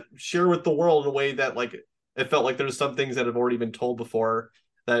share with the world in a way that like it felt like there's some things that have already been told before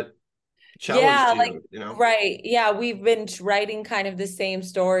that challenged Yeah, like you, you know? right. Yeah, we've been writing kind of the same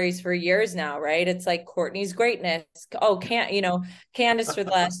stories for years now, right? It's like Courtney's greatness. Oh, can't, Candace for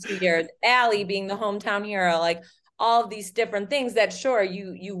the last 2 years, Allie being the hometown hero, like all of these different things that sure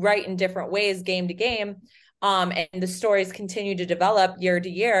you write in different ways game to game. And the stories continue to develop year to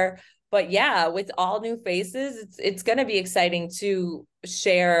year. But yeah, with all new faces, it's gonna be exciting to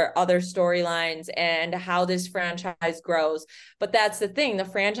share other storylines and how this franchise grows. But that's the thing, the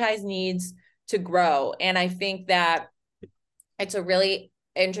franchise needs to grow. And I think that it's a really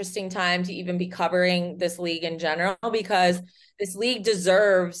interesting time to even be covering this league in general because this league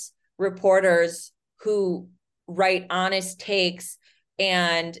deserves reporters who write honest takes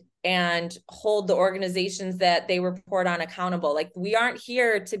and hold the organizations that they report on accountable. Like we aren't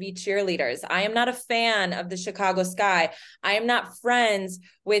here to be cheerleaders. I am not a fan of the Chicago Sky. I am not friends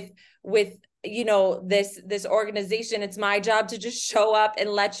with this organization. It's my job to just show up and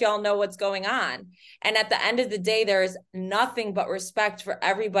let y'all know what's going on. And at the end of the day, there is nothing but respect for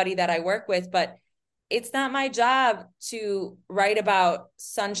everybody that I work with. But it's not my job to write about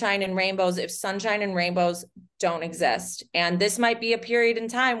sunshine and rainbows if sunshine and rainbows don't exist. And this might be a period in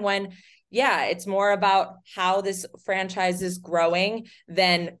time when, yeah, it's more about how this franchise is growing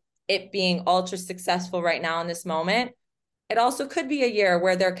than it being ultra successful right now in this moment. It also could be a year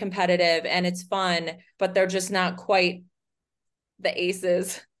where they're competitive and it's fun, but they're just not quite the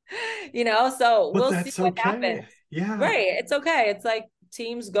aces, So But we'll see that's what okay. happens. Yeah. Right. It's okay. It's like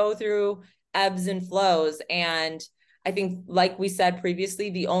teams go through ebbs and flows. And I think, like we said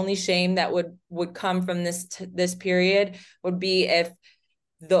previously, the only shame that would come from this period would be if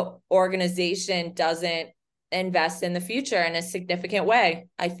the organization doesn't invest in the future in a significant way.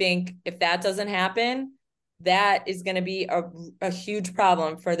 I think if that doesn't happen, that is going to be a huge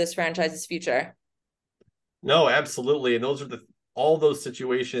problem for this franchise's future. No, absolutely. And those are the all those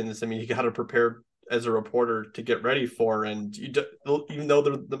situations. I mean, you got to prepare as a reporter to get ready for, and even though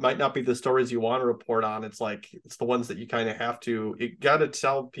there might not be the stories you want to report on, it's like it's the ones that you kind of have to. You got to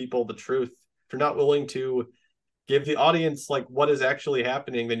tell people the truth. If you're not willing to give the audience like what is actually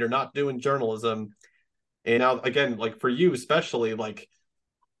happening, then you're not doing journalism. And now again, like for you especially, like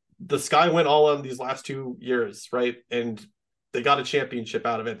the Sky went all on these last 2 years, right? And they got a championship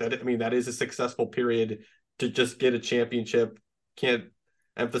out of it. That I mean, that is a successful period to just get a championship. Can't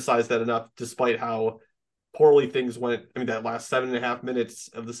emphasize that enough, despite how poorly things went. I mean, that last 7.5 minutes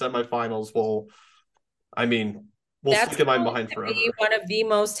of the semifinals I mean, will That's stick in my going mind to be forever. one of the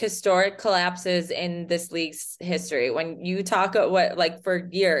most historic collapses in this league's history. When you talk about what, like for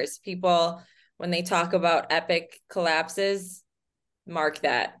years, people, when they talk about epic collapses, mark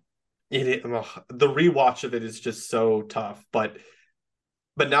that. The rewatch of it is just so tough, but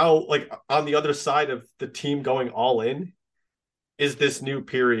now like on the other side of the team going all in is this new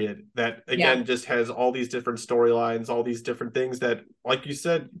period that Yeah. again just has all these different storylines, all these different things that, like you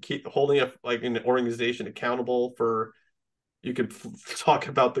said, keep holding up like an organization accountable for. You could talk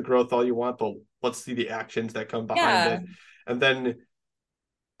about the growth all you want, but let's see the actions that come behind Yeah. it. And then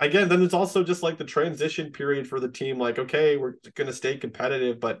again, then it's also just like the transition period for the team. Like, okay, we're going to stay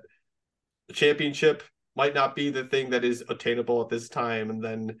competitive, but the championship might not be the thing that is attainable at this time. And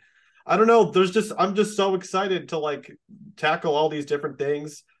then I don't know. I'm just so excited to like tackle all these different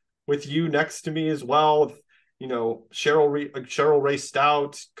things with you next to me as well. With, Cheryl Ray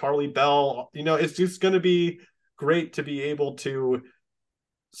Stout, Carly Bell. It's just going to be great to be able to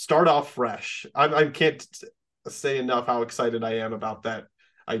start off fresh. I can't say enough how excited I am about that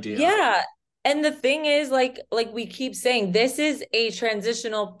idea. Yeah. And the thing is, like we keep saying, this is a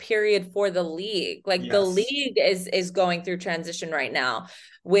transitional period for the league. Like the Yes. league is going through transition right now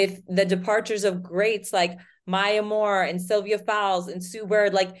with the departures of greats like Maya Moore and Sylvia Fowles and Sue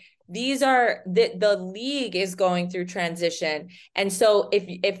Bird. Like these are the league is going through transition. And so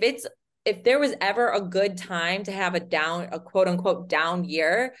if there was ever a good time to have a quote unquote down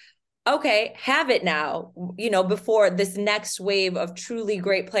year, okay, have it now, before this next wave of truly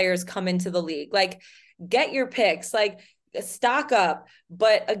great players come into the league. Like, get your picks, like, stock up.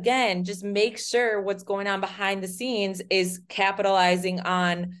 But again, just make sure what's going on behind the scenes is capitalizing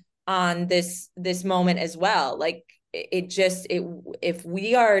on this moment as well. Like, if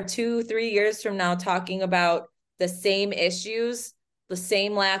we are 2-3 years from now talking about the same issues, the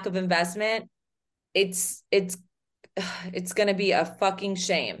same lack of investment, it's it's going to be a fucking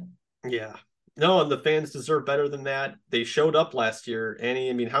shame. Yeah. No, and the fans deserve better than that. They showed up last year, Annie.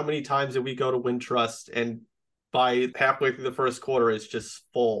 I mean, how many times did we go to Wintrust and by halfway through the first quarter, it's just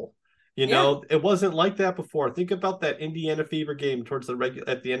full? Yeah. It wasn't like that before. Think about that Indiana Fever game towards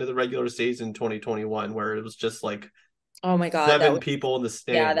at the end of the regular season 2021, where it was just like Oh my God. seven people in the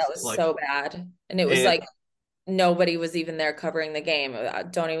Yeah, that stands. was Like, so bad. And it was and like nobody was even there covering the game.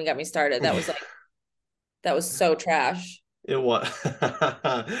 Don't even get me started. That was so trash. it was.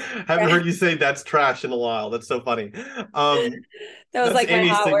 Haven't heard you say that's trash in a while. That's so funny. That was That's like my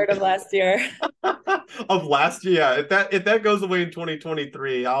Annie's hot thing word of last year. of last year. Yeah, if that goes away in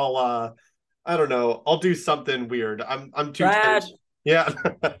 2023, I don't know. I'll do something weird. I'm too tired. Trash. Yeah.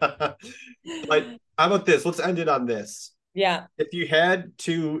 But how about this? Let's end it on this. Yeah. If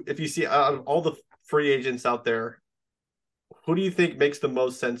you see out of all the free agents out there, who do you think makes the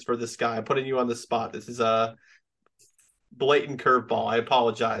most sense for this guy? I'm putting you on the spot. This is a blatant curveball. I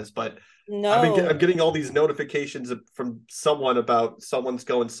apologize, but I'm No. getting all these notifications from someone about someone's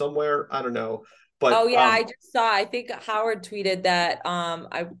going somewhere. I don't know, but Oh yeah, I just saw. I think Howard tweeted that.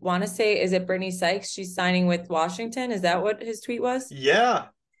 I want to say, is it Brittany Sykes? She's signing with Washington. Is that what his tweet was? yeah.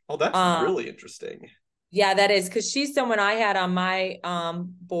 Oh, that's Um, really interesting. yeah, that is because she's someone I had on my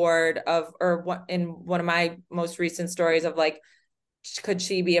board of or in one of my most recent stories of like, could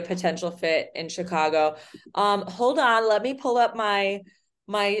she be a potential fit in Chicago? Hold on, let me pull up my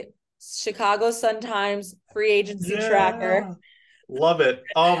Chicago Sun Times free agency tracker. Yeah. Love it.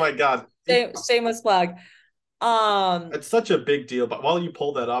 Oh my God. Shameless plug. Um, It's such a big deal. But while you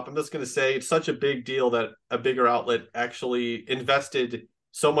pull that up, I'm just going to say it's such a big deal that a bigger outlet actually invested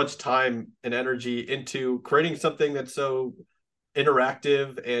so much time and energy into creating something that's so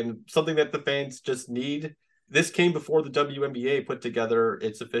interactive and something that the fans just need. This came before the WNBA put together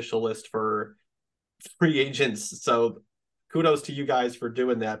its official list for free agents. So kudos to you guys for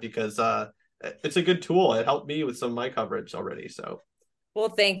doing that because it's a good tool. It helped me with some of my coverage already. So well,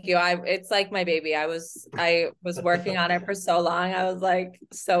 thank you. It's like my baby. I was working on it for so long. I was like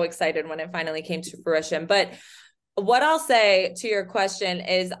so excited when it finally came to fruition. But what I'll say to your question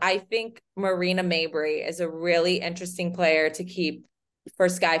is I think Marina Mabrey is a really interesting player to keep for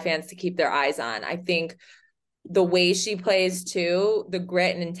Sky fans to keep their eyes on. I think the way she plays too, the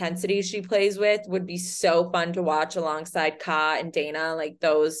grit and intensity she plays with would be so fun to watch alongside Ka and Dana. Like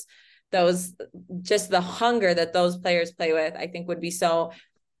those just the hunger that those players play with, I think would be so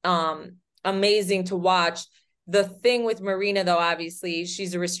amazing to watch. The thing with Marina, though, obviously,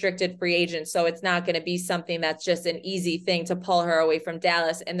 she's a restricted free agent. So it's not going to be something that's just an easy thing to pull her away from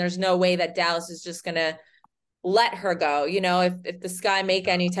Dallas. And there's no way that Dallas is just going to let her go. If the Sky make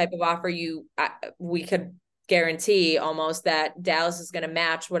any type of offer, we could guarantee almost that Dallas is going to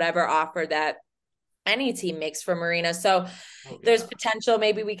match whatever offer that any team makes for Marina. So oh there's yeah. potential.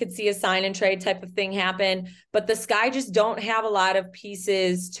 Maybe we could see a sign and trade type of thing happen, but the Sky just don't have a lot of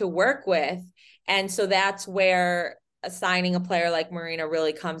pieces to work with. And so that's where assigning a player like Marina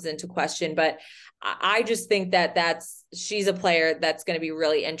really comes into question. But I just think that she's a player that's going to be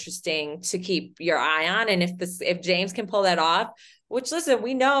really interesting to keep your eye on. And if James can pull that off, which listen,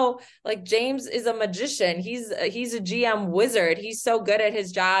 we know like James is a magician. He's a GM wizard. He's so good at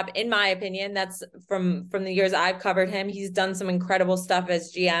his job, in my opinion. That's from the years I've covered him. He's done some incredible stuff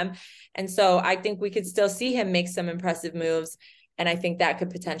as GM. And so I think we could still see him make some impressive moves. And I think that could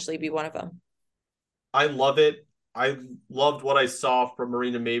potentially be one of them. I love it. I loved what I saw from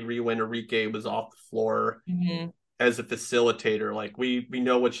Marina Mabrey when Enrique was off the floor Mm-hmm. as a facilitator. Like we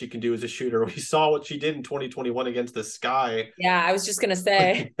know what she can do as a shooter. We saw what she did in 2021 against the Sky. Yeah, I was just gonna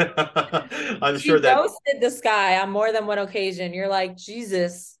say I'm sure she that. roasted the Sky on more than one occasion. You're like,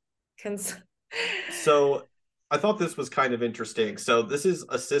 Jesus. Cons- So I thought this was kind of interesting. So this is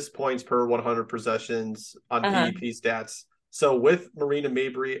assist points per 100 possessions on uh-huh. PEP stats. So with Marina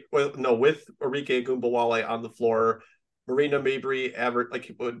Mabrey, well, no, with Enrique Gumbawale on the floor, Marina Mabrey average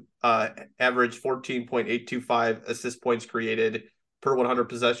 14.825 assist points created per 100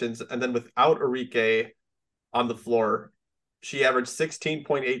 possessions, and then without Enrique on the floor, she averaged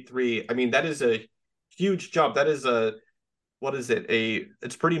 16.83. I mean, that is a huge jump. That is a what is it?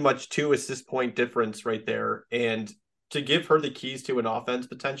 It's pretty much two assist point difference right there. And to give her the keys to an offense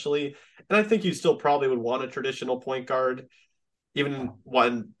potentially, and I think you still probably would want a traditional point guard, even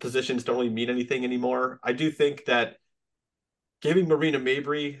when positions don't really mean anything anymore. I do think that giving Marina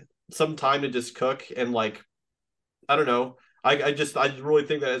Mabrey some time to just cook and like, I don't know. I really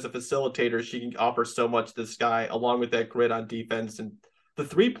think that as a facilitator, she can offer so much to this guy along with that grit on defense and the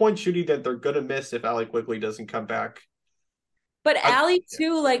 3-point shooting that they're gonna miss if Alec Quigley doesn't come back. But I, Allie yeah.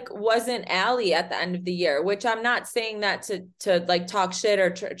 too, like wasn't Allie at the end of the year, which I'm not saying that to like talk shit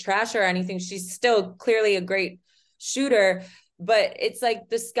or trash or anything. She's still clearly a great shooter, but it's like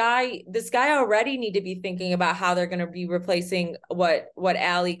this guy already need to be thinking about how they're going to be replacing what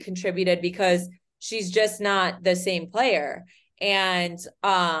Allie contributed, because she's just not the same player. And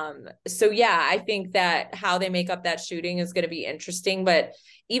so yeah, I think that how they make up that shooting is going to be interesting. But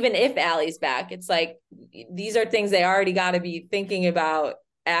even if Allie's back, it's like these are things they already got to be thinking about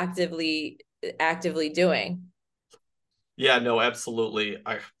actively doing. Yeah, no, absolutely.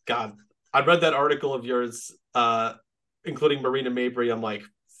 God, I read that article of yours, including Marina Mabry. I'm like,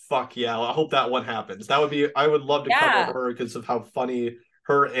 fuck yeah, I hope that one happens. That would be, I would love to cover Yeah. her because of how funny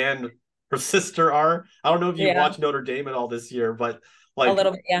her and her sister are. I don't know if you've Yeah. watched Notre Dame at all this year, but A like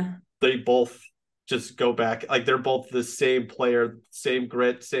little bit. Yeah. they both just go back, like they're both the same player, same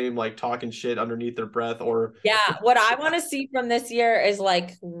grit, same like talking shit underneath their breath, or Yeah. What I want to see from this year is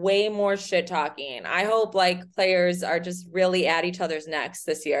like way more shit talking. I hope like players are just really at each other's necks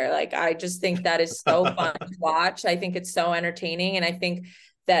this year. Like, I just think that is so fun to watch. I think it's so entertaining. And I think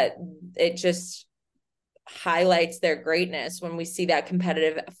that it just highlights their greatness when we see that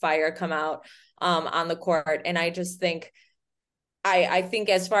competitive fire come out on the court. And I just think I think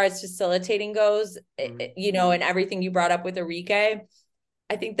as far as facilitating goes, and everything you brought up with Enrique,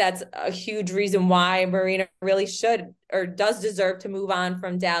 I think that's a huge reason why Marina really should or does deserve to move on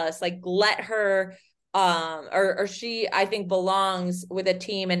from Dallas. Like, let her or she, I think, belongs with a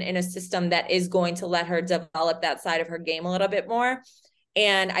team and in a system that is going to let her develop that side of her game a little bit more.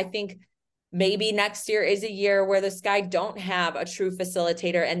 And I think maybe next year is a year where the Sky don't have a true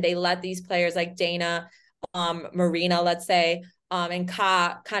facilitator and they let these players like Dana, Marina, let's say, and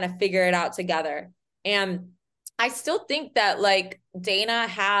Ka kind of figure it out together. And I still think that like Dana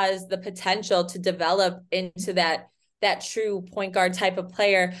has the potential to develop into that true point guard type of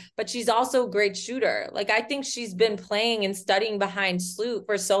player, but she's also a great shooter. Like, I think she's been playing and studying behind Sloot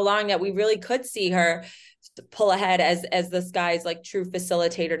for so long that we really could see her pull ahead as this guy's like true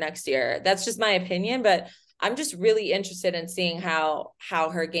facilitator next year. That's just my opinion, but I'm just really interested in seeing how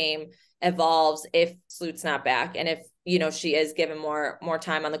her game evolves if Sloot's not back, and if she is given more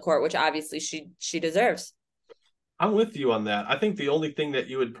time on the court, which obviously she deserves. I'm with you on that. I think the only thing that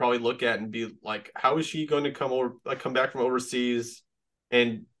you would probably look at and be like, how is she going to come over, like come back from overseas,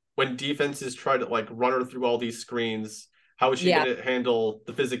 and when defenses try to like run her through all these screens, how is she Yeah. going to handle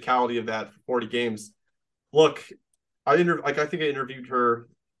the physicality of that for 40 games? Look, I think I interviewed her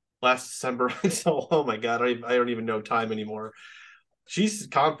last December. So oh my god, I don't even know time anymore. She's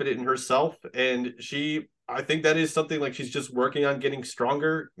confident in herself, and I think that is something like she's just working on getting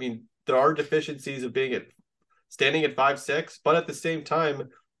stronger. I mean, there are deficiencies of being at standing at 5'6", but at the same time,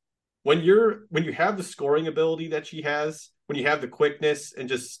 when you have the scoring ability that she has, when you have the quickness and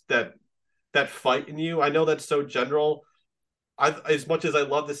just that fight in you, I know that's so general. As much as I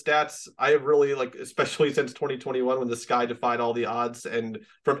love the stats, I have really like, especially since 2021 when the Sky defied all the odds and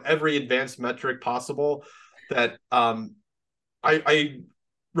from every advanced metric possible, that I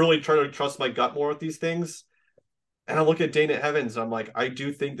really try to trust my gut more with these things. And I look at Dana Evans, I'm like, I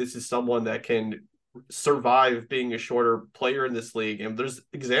do think this is someone that can survive being a shorter player in this league, and there's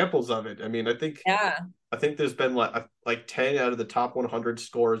examples of it. I mean, Yeah. I think there's been like 10 out of the top 100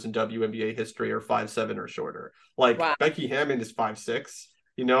 scorers in WNBA history are 5'7" or shorter. Like Wow. Becky Hammond is 5'6".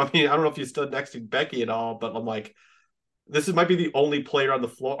 I mean, I don't know if you stood next to Becky at all, but I'm like, might be the only player on the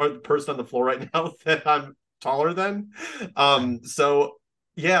floor or the person on the floor right now that I'm taller than. So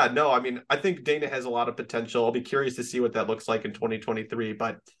yeah, no, I mean, I think Dana has a lot of potential. I'll be curious to see what that looks like in 2023.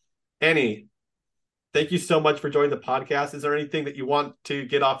 But Annie, thank you so much for joining the podcast. Is there anything that you want to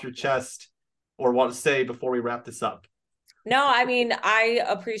get off your chest or want to say before we wrap this up? No, I mean, I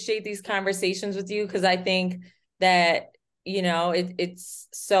appreciate these conversations with you because I think that, it's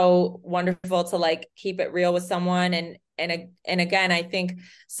so wonderful to like keep it real with someone. And again, I think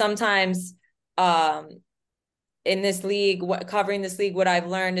sometimes um in this league, covering this league, what I've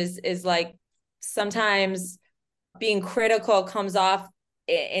learned is like sometimes being critical comes off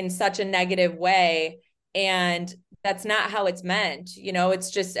in such a negative way, and that's not how it's meant. It's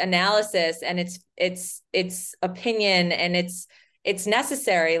just analysis, and it's opinion, and it's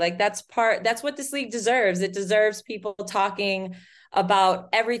necessary. Like, that's what this league deserves. It deserves people talking about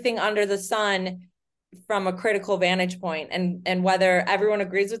everything under the sun from a critical vantage point. And whether everyone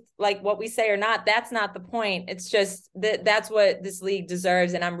agrees with like what we say or not, that's not the point. It's just that's what this league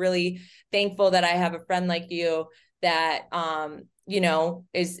deserves. And I'm really thankful that I have a friend like you that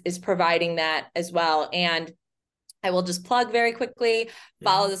is providing that as well. And I will just plug very quickly, Yeah.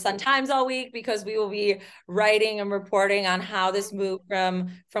 follow the Sun Times all week because we will be writing and reporting on how this move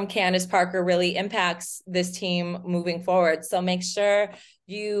from Candace Parker really impacts this team moving forward. So make sure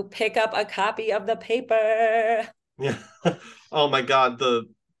you pick up a copy of the paper. Yeah. Oh my God. The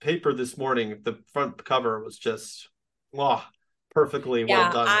paper this morning, the front cover was just, wow, perfectly well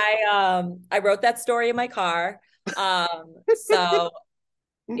Yeah, done. I wrote that story in my car. So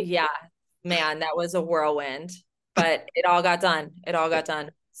yeah, man, that was a whirlwind, but it all got done. It all got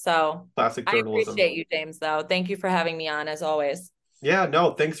done. So Classic I journalism. appreciate you, James, though. Thank you for having me on as always. Yeah,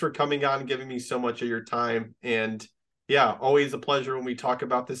 no, thanks for coming on and giving me so much of your time. And yeah, always a pleasure when we talk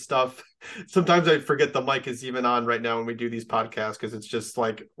about this stuff. Sometimes I forget the mic is even on right now when we do these podcasts because it's just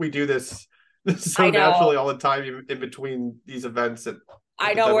like we do this so I know. naturally all the time in between these events at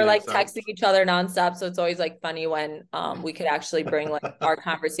I the know we're WNBA like side. texting each other nonstop, so it's always like funny when we could actually bring like our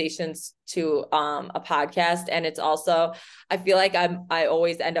conversations to a podcast. And it's also I feel like I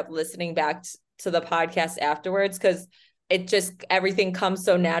always end up listening back to the podcast afterwards because it just everything comes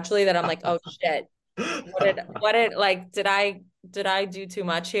so naturally that I'm like, oh shit, what did like did I do too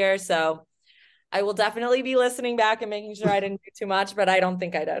much here? So I will definitely be listening back and making sure I didn't do too much, but I don't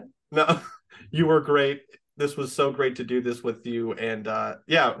think I did. No, you were great. This was so great to do this with you. And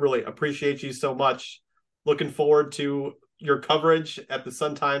yeah, really appreciate you so much. Looking forward to your coverage at the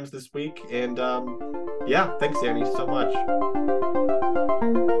Sun Times this week. And yeah, thanks, Annie, so much.